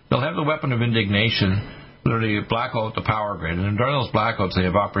 They'll have the weapon of indignation, literally black out the power grid. And during those blackouts, they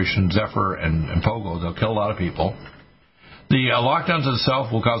have Operation Zephyr and Pogo. They'll kill a lot of people. The lockdowns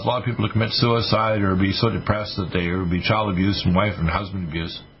itself will cause a lot of people to commit suicide or be so depressed that there will be child abuse and wife and husband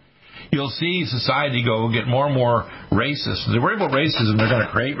abuse. You'll see society get more and more racist. They're worried about racism. They're going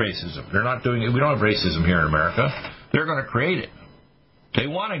to create racism. They're not doing it. We don't have racism here in America. They're going to create it. They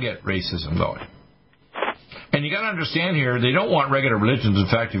want to get racism going. And you got to understand here, they don't want regular religions. In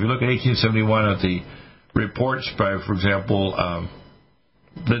fact, if you look at 1871 at the reports by, for example,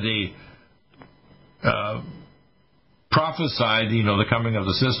 that they prophesied, you know, the coming of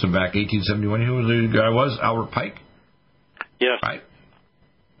the system back 1871. You know who the guy was? Albert Pike? Yes. Right.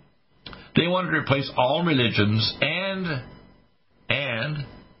 They wanted to replace all religions and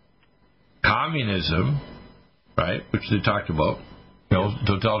communism, right, which they talked about, you know,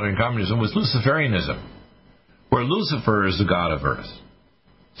 totalitarian communism, with Luciferianism, where Lucifer is the god of earth,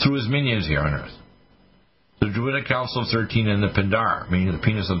 through his minions here on earth. The Druidic Council of 13 and the Pindar, meaning the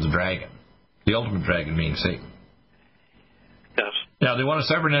penis of the dragon, the ultimate dragon meaning Satan. Yes. Now, they want a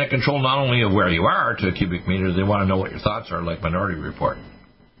cybernetic control not only of where you are to a cubic meter, they want to know what your thoughts are, like Minority Report.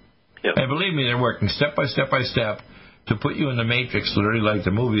 Yep. And believe me, they're working step by step to put you in the Matrix, literally like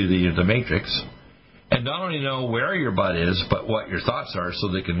the movie The Matrix, and not only know where your butt is, but what your thoughts are, so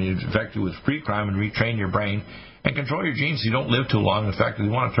they can infect you with pre-crime and retrain your brain and control your genes so you don't live too long. In fact, if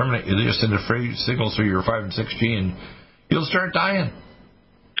you want to terminate you, they just send a free signal through your 5 and 6G and you'll start dying.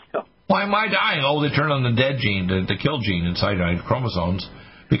 Yep. Why am I dying? Oh, they turn on the dead gene, the kill gene inside your chromosomes,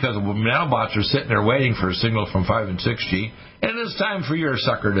 because nanobots are sitting there waiting for a signal from 5 and 6G, and it's time for your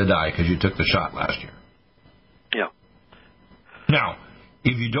sucker to die because you took the shot last year. Yeah. Now,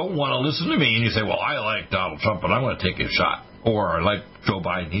 if you don't want to listen to me and you say, well, I like Donald Trump, but I'm going to take his shot, or I like Joe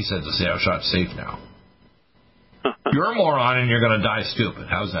Biden, he says the shot's safe now. You're a moron and you're going to die stupid.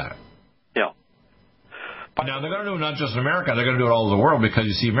 How's that? Yeah. Now, they're going to do it not just in America, they're going to do it all over the world, because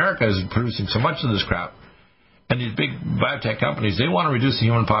you see, America is producing so much of this crap. And these big biotech companies, they want to reduce the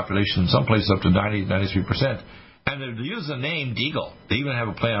human population in some places up to 93%. And they use the name Deagle. They even have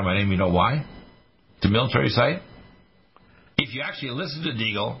a play on my name. You know why? It's a military site. If you actually listen to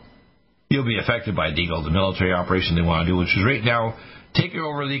Deagle, you'll be affected by Deagle, the military operation they want to do, which is right now taking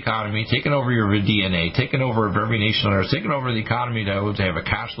over the economy, taking over your DNA, taking over every nation on earth, taking over the economy to have a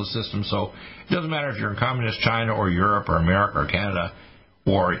cashless system. So it doesn't matter if you're in communist China or Europe or America or Canada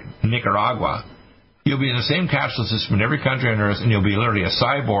or Nicaragua. You'll be in the same cashless system in every country on earth, and you'll be literally a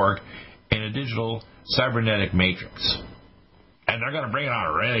cyborg in a digital cybernetic matrix. And they're going to bring it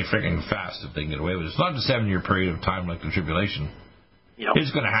on really freaking fast if they can get away with it. It's not a 7-year period of time like the tribulation. Yep.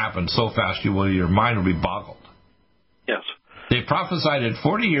 It's going to happen so fast your mind will be boggled. Yes. They prophesied it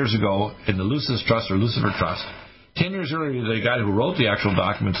 40 years ago in the Lucis Trust or Lucifer Trust. 10 years earlier, the guy who wrote the actual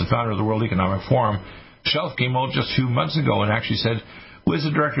documents, the founder of the World Economic Forum, Shelf, came out just a few months ago and actually said, who is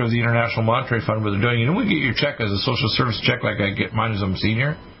the director of the International Monetary Fund, what they're doing? You know, we get your check as a social service check like I get mine as I'm a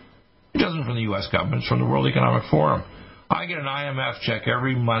senior. It doesn't from the U.S. government. It's from the World Economic Forum. I get an IMF check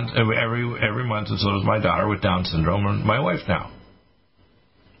every month, and so does my daughter with Down syndrome and my wife now.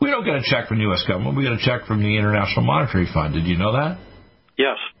 We don't get a check from the U.S. government. We get a check from the International Monetary Fund. Did you know that?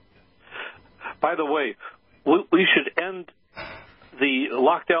 Yes. By the way, we should end the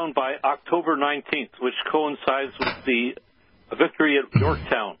lockdown by October 19th, which coincides with the victory at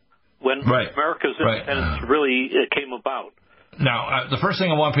Yorktown, when America's independence really came about. Now, the first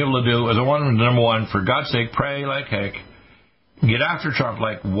thing I want people to do is number one, for God's sake, pray like heck. Get after Trump.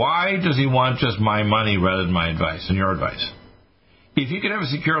 Like, why does he want just my money rather than my advice and your advice? If he could have a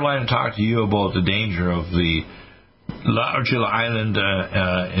secure line and talk to you about the danger of the Largela Island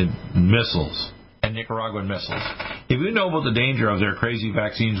missiles and Nicaraguan missiles, if you know about the danger of their crazy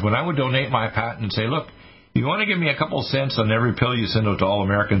vaccines, when I would donate my patent and say, look, you want to give me a couple cents on every pill you send out to all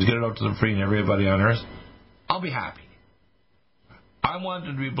Americans, get it out to them free and everybody on earth, I'll be happy. I want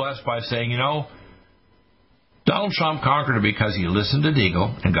to be blessed by saying, Donald Trump conquered it because he listened to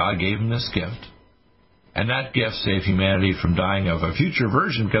Deagle, and God gave him this gift. And that gift saved humanity from dying of a future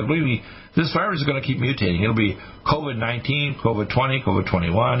version, because believe me, this virus is going to keep mutating. It'll be COVID-19, COVID-20,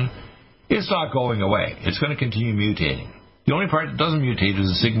 COVID-21. It's not going away. It's going to continue mutating. The only part that doesn't mutate is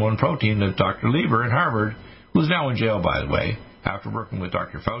the sigma-1 protein that Dr. Lieber at Harvard, who's now in jail, by the way, after working with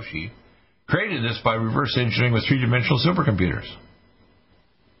Dr. Fauci, created this by reverse engineering with three-dimensional supercomputers.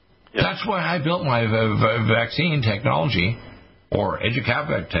 Yeah. That's why I built my vaccine technology, or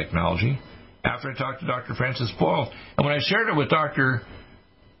EduCapVac technology, after I talked to Dr. Francis Boyle. And when I shared it with Dr.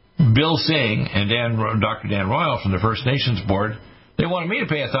 Bill Singh and Dr. Dan Royal from the First Nations Board, they wanted me to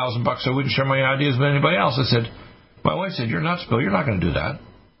pay $1,000 so I wouldn't share my ideas with anybody else. I said, my wife said, you're nuts, Bill. You're not going to do that.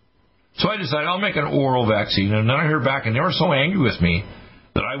 So I decided I'll make an oral vaccine. And then I heard back, and they were so angry with me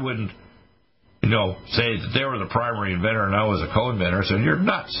that I wouldn't, say that they were the primary inventor and I was a co-inventor. I said, you're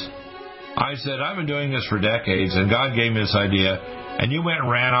nuts. I said, I've been doing this for decades, and God gave me this idea, and you went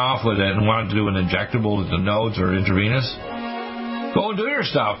and ran off with it and wanted to do an injectable with the nodes or intravenous. Go and do your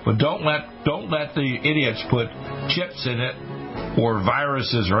stuff, but don't let the idiots put chips in it or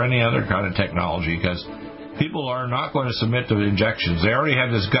viruses or any other kind of technology, because people are not going to submit to injections. They already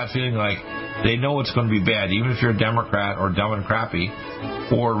have this gut feeling like they know it's going to be bad, even if you're a Democrat or dumb and crappy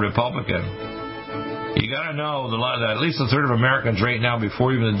or Republican. You got to know that at least a third of Americans right now,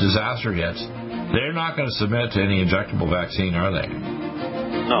 before even the disaster hits, they're not going to submit to any injectable vaccine, are they?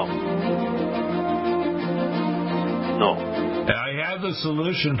 No. I have the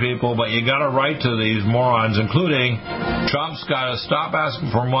solution, people, but you got to write to these morons, including Trump's got to stop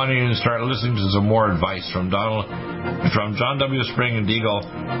asking for money and start listening to some more advice from John W. Spring and Deagle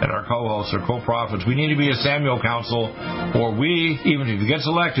and our co-hosts or co-prophets. We need to be a Samuel Council, or we, even if he gets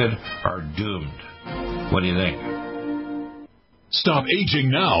elected, are doomed. What do you think? Stop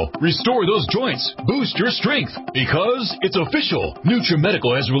aging now. Restore those joints. Boost your strength. Because it's official.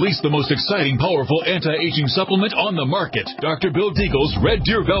 NutriMedical has released the most exciting, powerful anti-aging supplement on the market. Dr. Bill Deagle's Red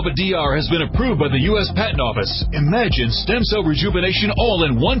Deer Velvet DR has been approved by the U.S. Patent Office. Imagine stem cell rejuvenation all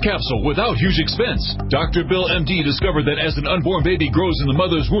in one capsule without huge expense. Dr. Bill MD discovered that as an unborn baby grows in the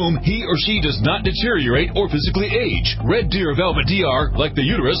mother's womb, he or she does not deteriorate or physically age. Red Deer Velvet DR, like the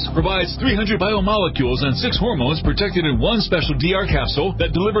uterus, provides 300 biomolecules and 6 hormones protected in one special DR capsule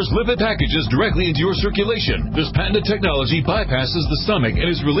that delivers lipid packages directly into your circulation. This patented technology bypasses the stomach and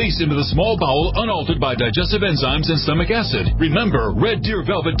is released into the small bowel unaltered by digestive enzymes and stomach acid. Remember, Red Deer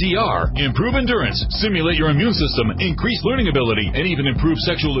Velvet DR. Improve endurance, stimulate your immune system, increase learning ability, and even improve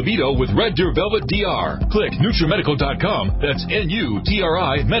sexual libido with Red Deer Velvet DR. Click NutriMedical.com. That's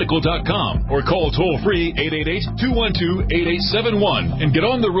NUTRI Medical.com. Or call toll-free 888-212-8871 and get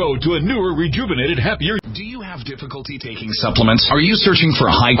on the road to a newer, rejuvenated, happier. Do you have difficulty taking supplements? Are you searching for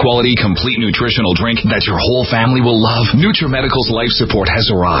a high-quality, complete nutritional drink that your whole family will love? NutriMedical's Life Support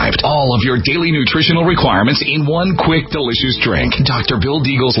has arrived. All of your daily nutritional requirements in one quick, delicious drink. Dr. Bill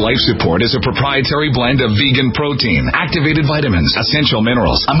Deagle's Life Support is a proprietary blend of vegan protein, activated vitamins, essential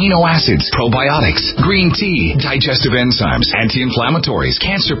minerals, amino acids, probiotics, green tea, digestive enzymes, anti-inflammatories,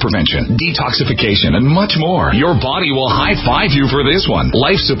 cancer prevention, detoxification, and much more. Your body will high-five you for this one.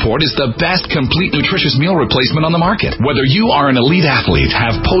 Life Support is the best complete nutritious meal replacement on the market. Whether you are an elite athlete,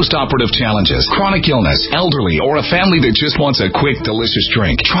 have post-operative challenges, chronic illness, elderly, or a family that just wants a quick, delicious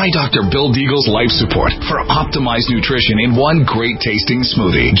drink, try Dr. Bill Deagle's Life Support for optimized nutrition in one great-tasting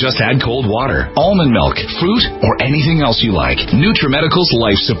smoothie. Just add cold water, almond milk, fruit, or anything else you like. NutriMedical's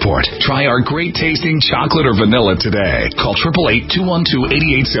Life Support. Try our great-tasting chocolate or vanilla today. Call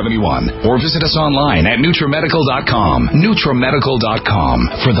 888-212-8871 or visit us online at NutriMedical.com. NutriMedical.com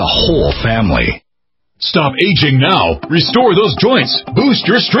for the whole family. Stop aging now. Restore those joints. Boost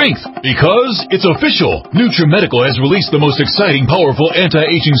your strength. Because it's official. NutriMedical has released the most exciting, powerful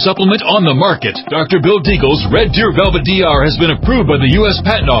anti-aging supplement on the market. Dr. Bill Deagle's Red Deer Velvet DR has been approved by the U.S.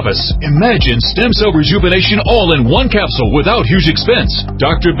 Patent Office. Imagine stem cell rejuvenation all in one capsule without huge expense.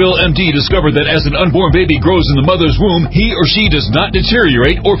 Dr. Bill MD discovered that as an unborn baby grows in the mother's womb, he or she does not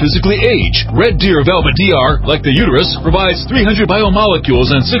deteriorate or physically age. Red Deer Velvet DR, like the uterus, provides 300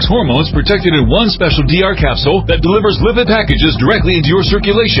 biomolecules and 6 hormones protected in one special DR capsule that delivers lipid packages directly into your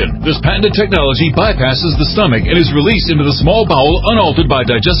circulation. This patented technology bypasses the stomach and is released into the small bowel unaltered by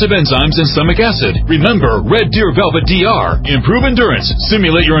digestive enzymes and stomach acid. Remember Red Deer Velvet DR. Improve endurance,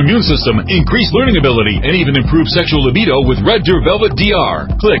 stimulate your immune system, increase learning ability, and even improve sexual libido with Red Deer Velvet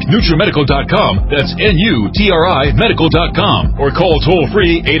DR. Click NutriMedical.com. That's NutriMedical.com. Or call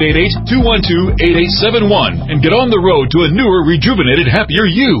toll-free 888-212-8871 and get on the road to a newer, rejuvenated, happier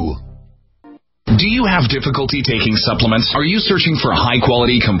you. Do you have difficulty taking supplements? Are you searching for a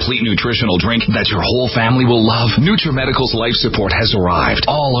high-quality, complete nutritional drink that your whole family will love? NutriMedical's Life Support has arrived.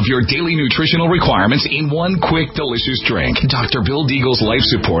 All of your daily nutritional requirements in one quick, delicious drink. Dr. Bill Deagle's Life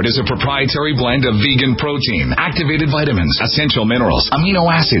Support is a proprietary blend of vegan protein, activated vitamins, essential minerals,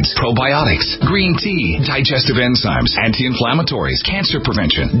 amino acids, probiotics, green tea, digestive enzymes, anti-inflammatories, cancer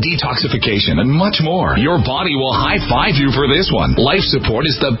prevention, detoxification, and much more. Your body will high-five you for this one. Life Support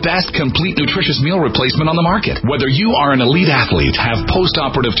is the best complete nutritious meal replacement on the market. Whether you are an elite athlete, have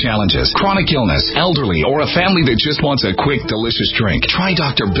post-operative challenges, chronic illness, elderly, or a family that just wants a quick, delicious drink, try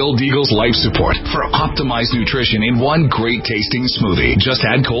Dr. Bill Deagle's Life Support for optimized nutrition in one great tasting smoothie. Just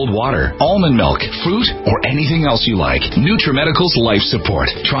add cold water, almond milk, fruit, or anything else you like. NutriMedical's Life Support.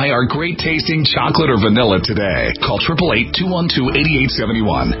 Try our great tasting chocolate or vanilla today. Call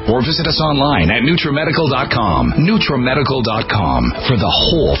 888-212-8871 or visit us online at NutriMedical.com. NutriMedical.com for the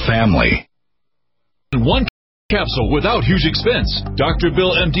whole family. One capsule without huge expense. Dr.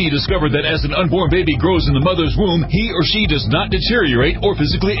 Bill MD discovered that as an unborn baby grows in the mother's womb, he or she does not deteriorate or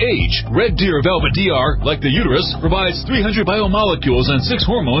physically age. Red Deer Velvet DR, like the uterus, provides 300 biomolecules and 6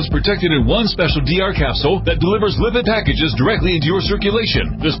 hormones protected in one special DR capsule that delivers lipid packages directly into your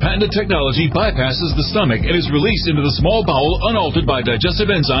circulation. This patented technology bypasses the stomach and is released into the small bowel unaltered by digestive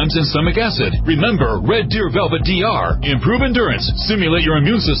enzymes and stomach acid. Remember Red Deer Velvet DR. Improve endurance, stimulate your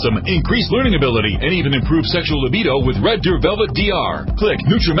immune system, increase learning ability, and even improve sexual libido with Red Deer Velvet DR. Click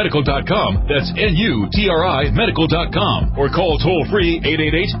NutriMedical.com. That's NutriMedical.com. Or call toll-free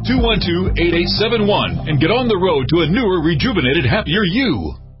 888-212-8871 and get on the road to a newer, rejuvenated, happier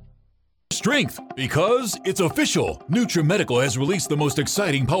you. Strength, because it's official. NutriMedical has released the most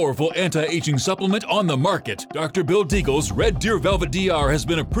exciting, powerful anti-aging supplement on the market. Dr. Bill Deagle's Red Deer Velvet DR has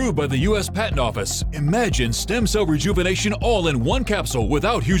been approved by the U.S. Patent Office. Imagine stem cell rejuvenation all in one capsule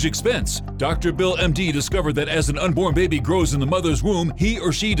without huge expense. Dr. Bill MD discovered that as an unborn baby grows in the mother's womb, he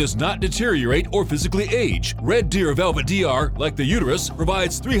or she does not deteriorate or physically age. Red Deer Velvet DR, like the uterus,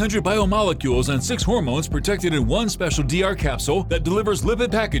 provides 300 biomolecules and 6 hormones protected in one special DR capsule that delivers lipid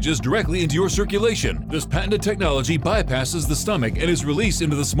packages directly into your circulation. This patented technology bypasses the stomach and is released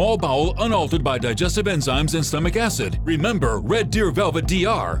into the small bowel unaltered by digestive enzymes and stomach acid. Remember Red Deer Velvet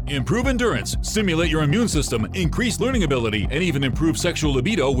DR. Improve endurance, stimulate your immune system, increase learning ability, and even improve sexual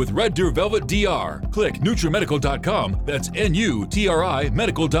libido with Red Deer Velvet DR. Click NutriMedical.com. That's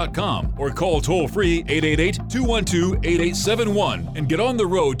NutriMedical.com. Or call toll-free 888-212-8871 and get on the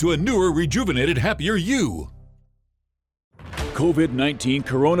road to a newer, rejuvenated, happier you. COVID-19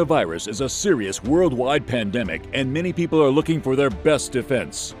 coronavirus is a serious worldwide pandemic, and many people are looking for their best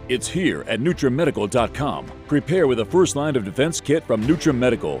defense. It's here at NutriMedical.com. Prepare with a first line of defense kit from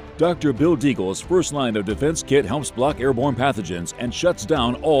NutriMedical. Dr. Bill Deagle's first line of defense kit helps block airborne pathogens and shuts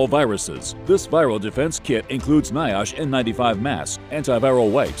down all viruses. This viral defense kit includes NIOSH N95 masks,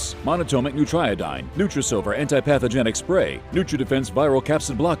 antiviral wipes, monatomic Nutriodine, Nutrisilver antipathogenic spray, NutriDefense viral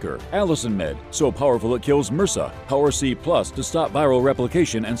capsid blocker, Allison Med, so powerful it kills MRSA, Power C Plus to stop viral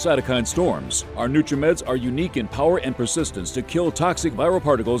replication and cytokine storms. Our NutriMeds are unique in power and persistence to kill toxic viral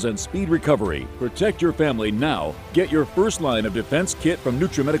particles and speed recovery. Protect your family now. Get your first line of defense kit from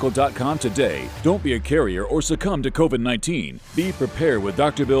NutriMedical.com today. Don't be a carrier or succumb to COVID-19. Be prepared with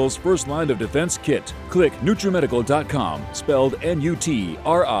Dr. Bill's first line of defense kit. Click NutriMedical.com, spelled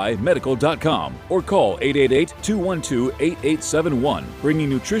N-U-T-R-I Medical.com, or call 888-212-8871, bringing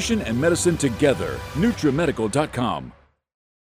nutrition and medicine together. NutriMedical.com.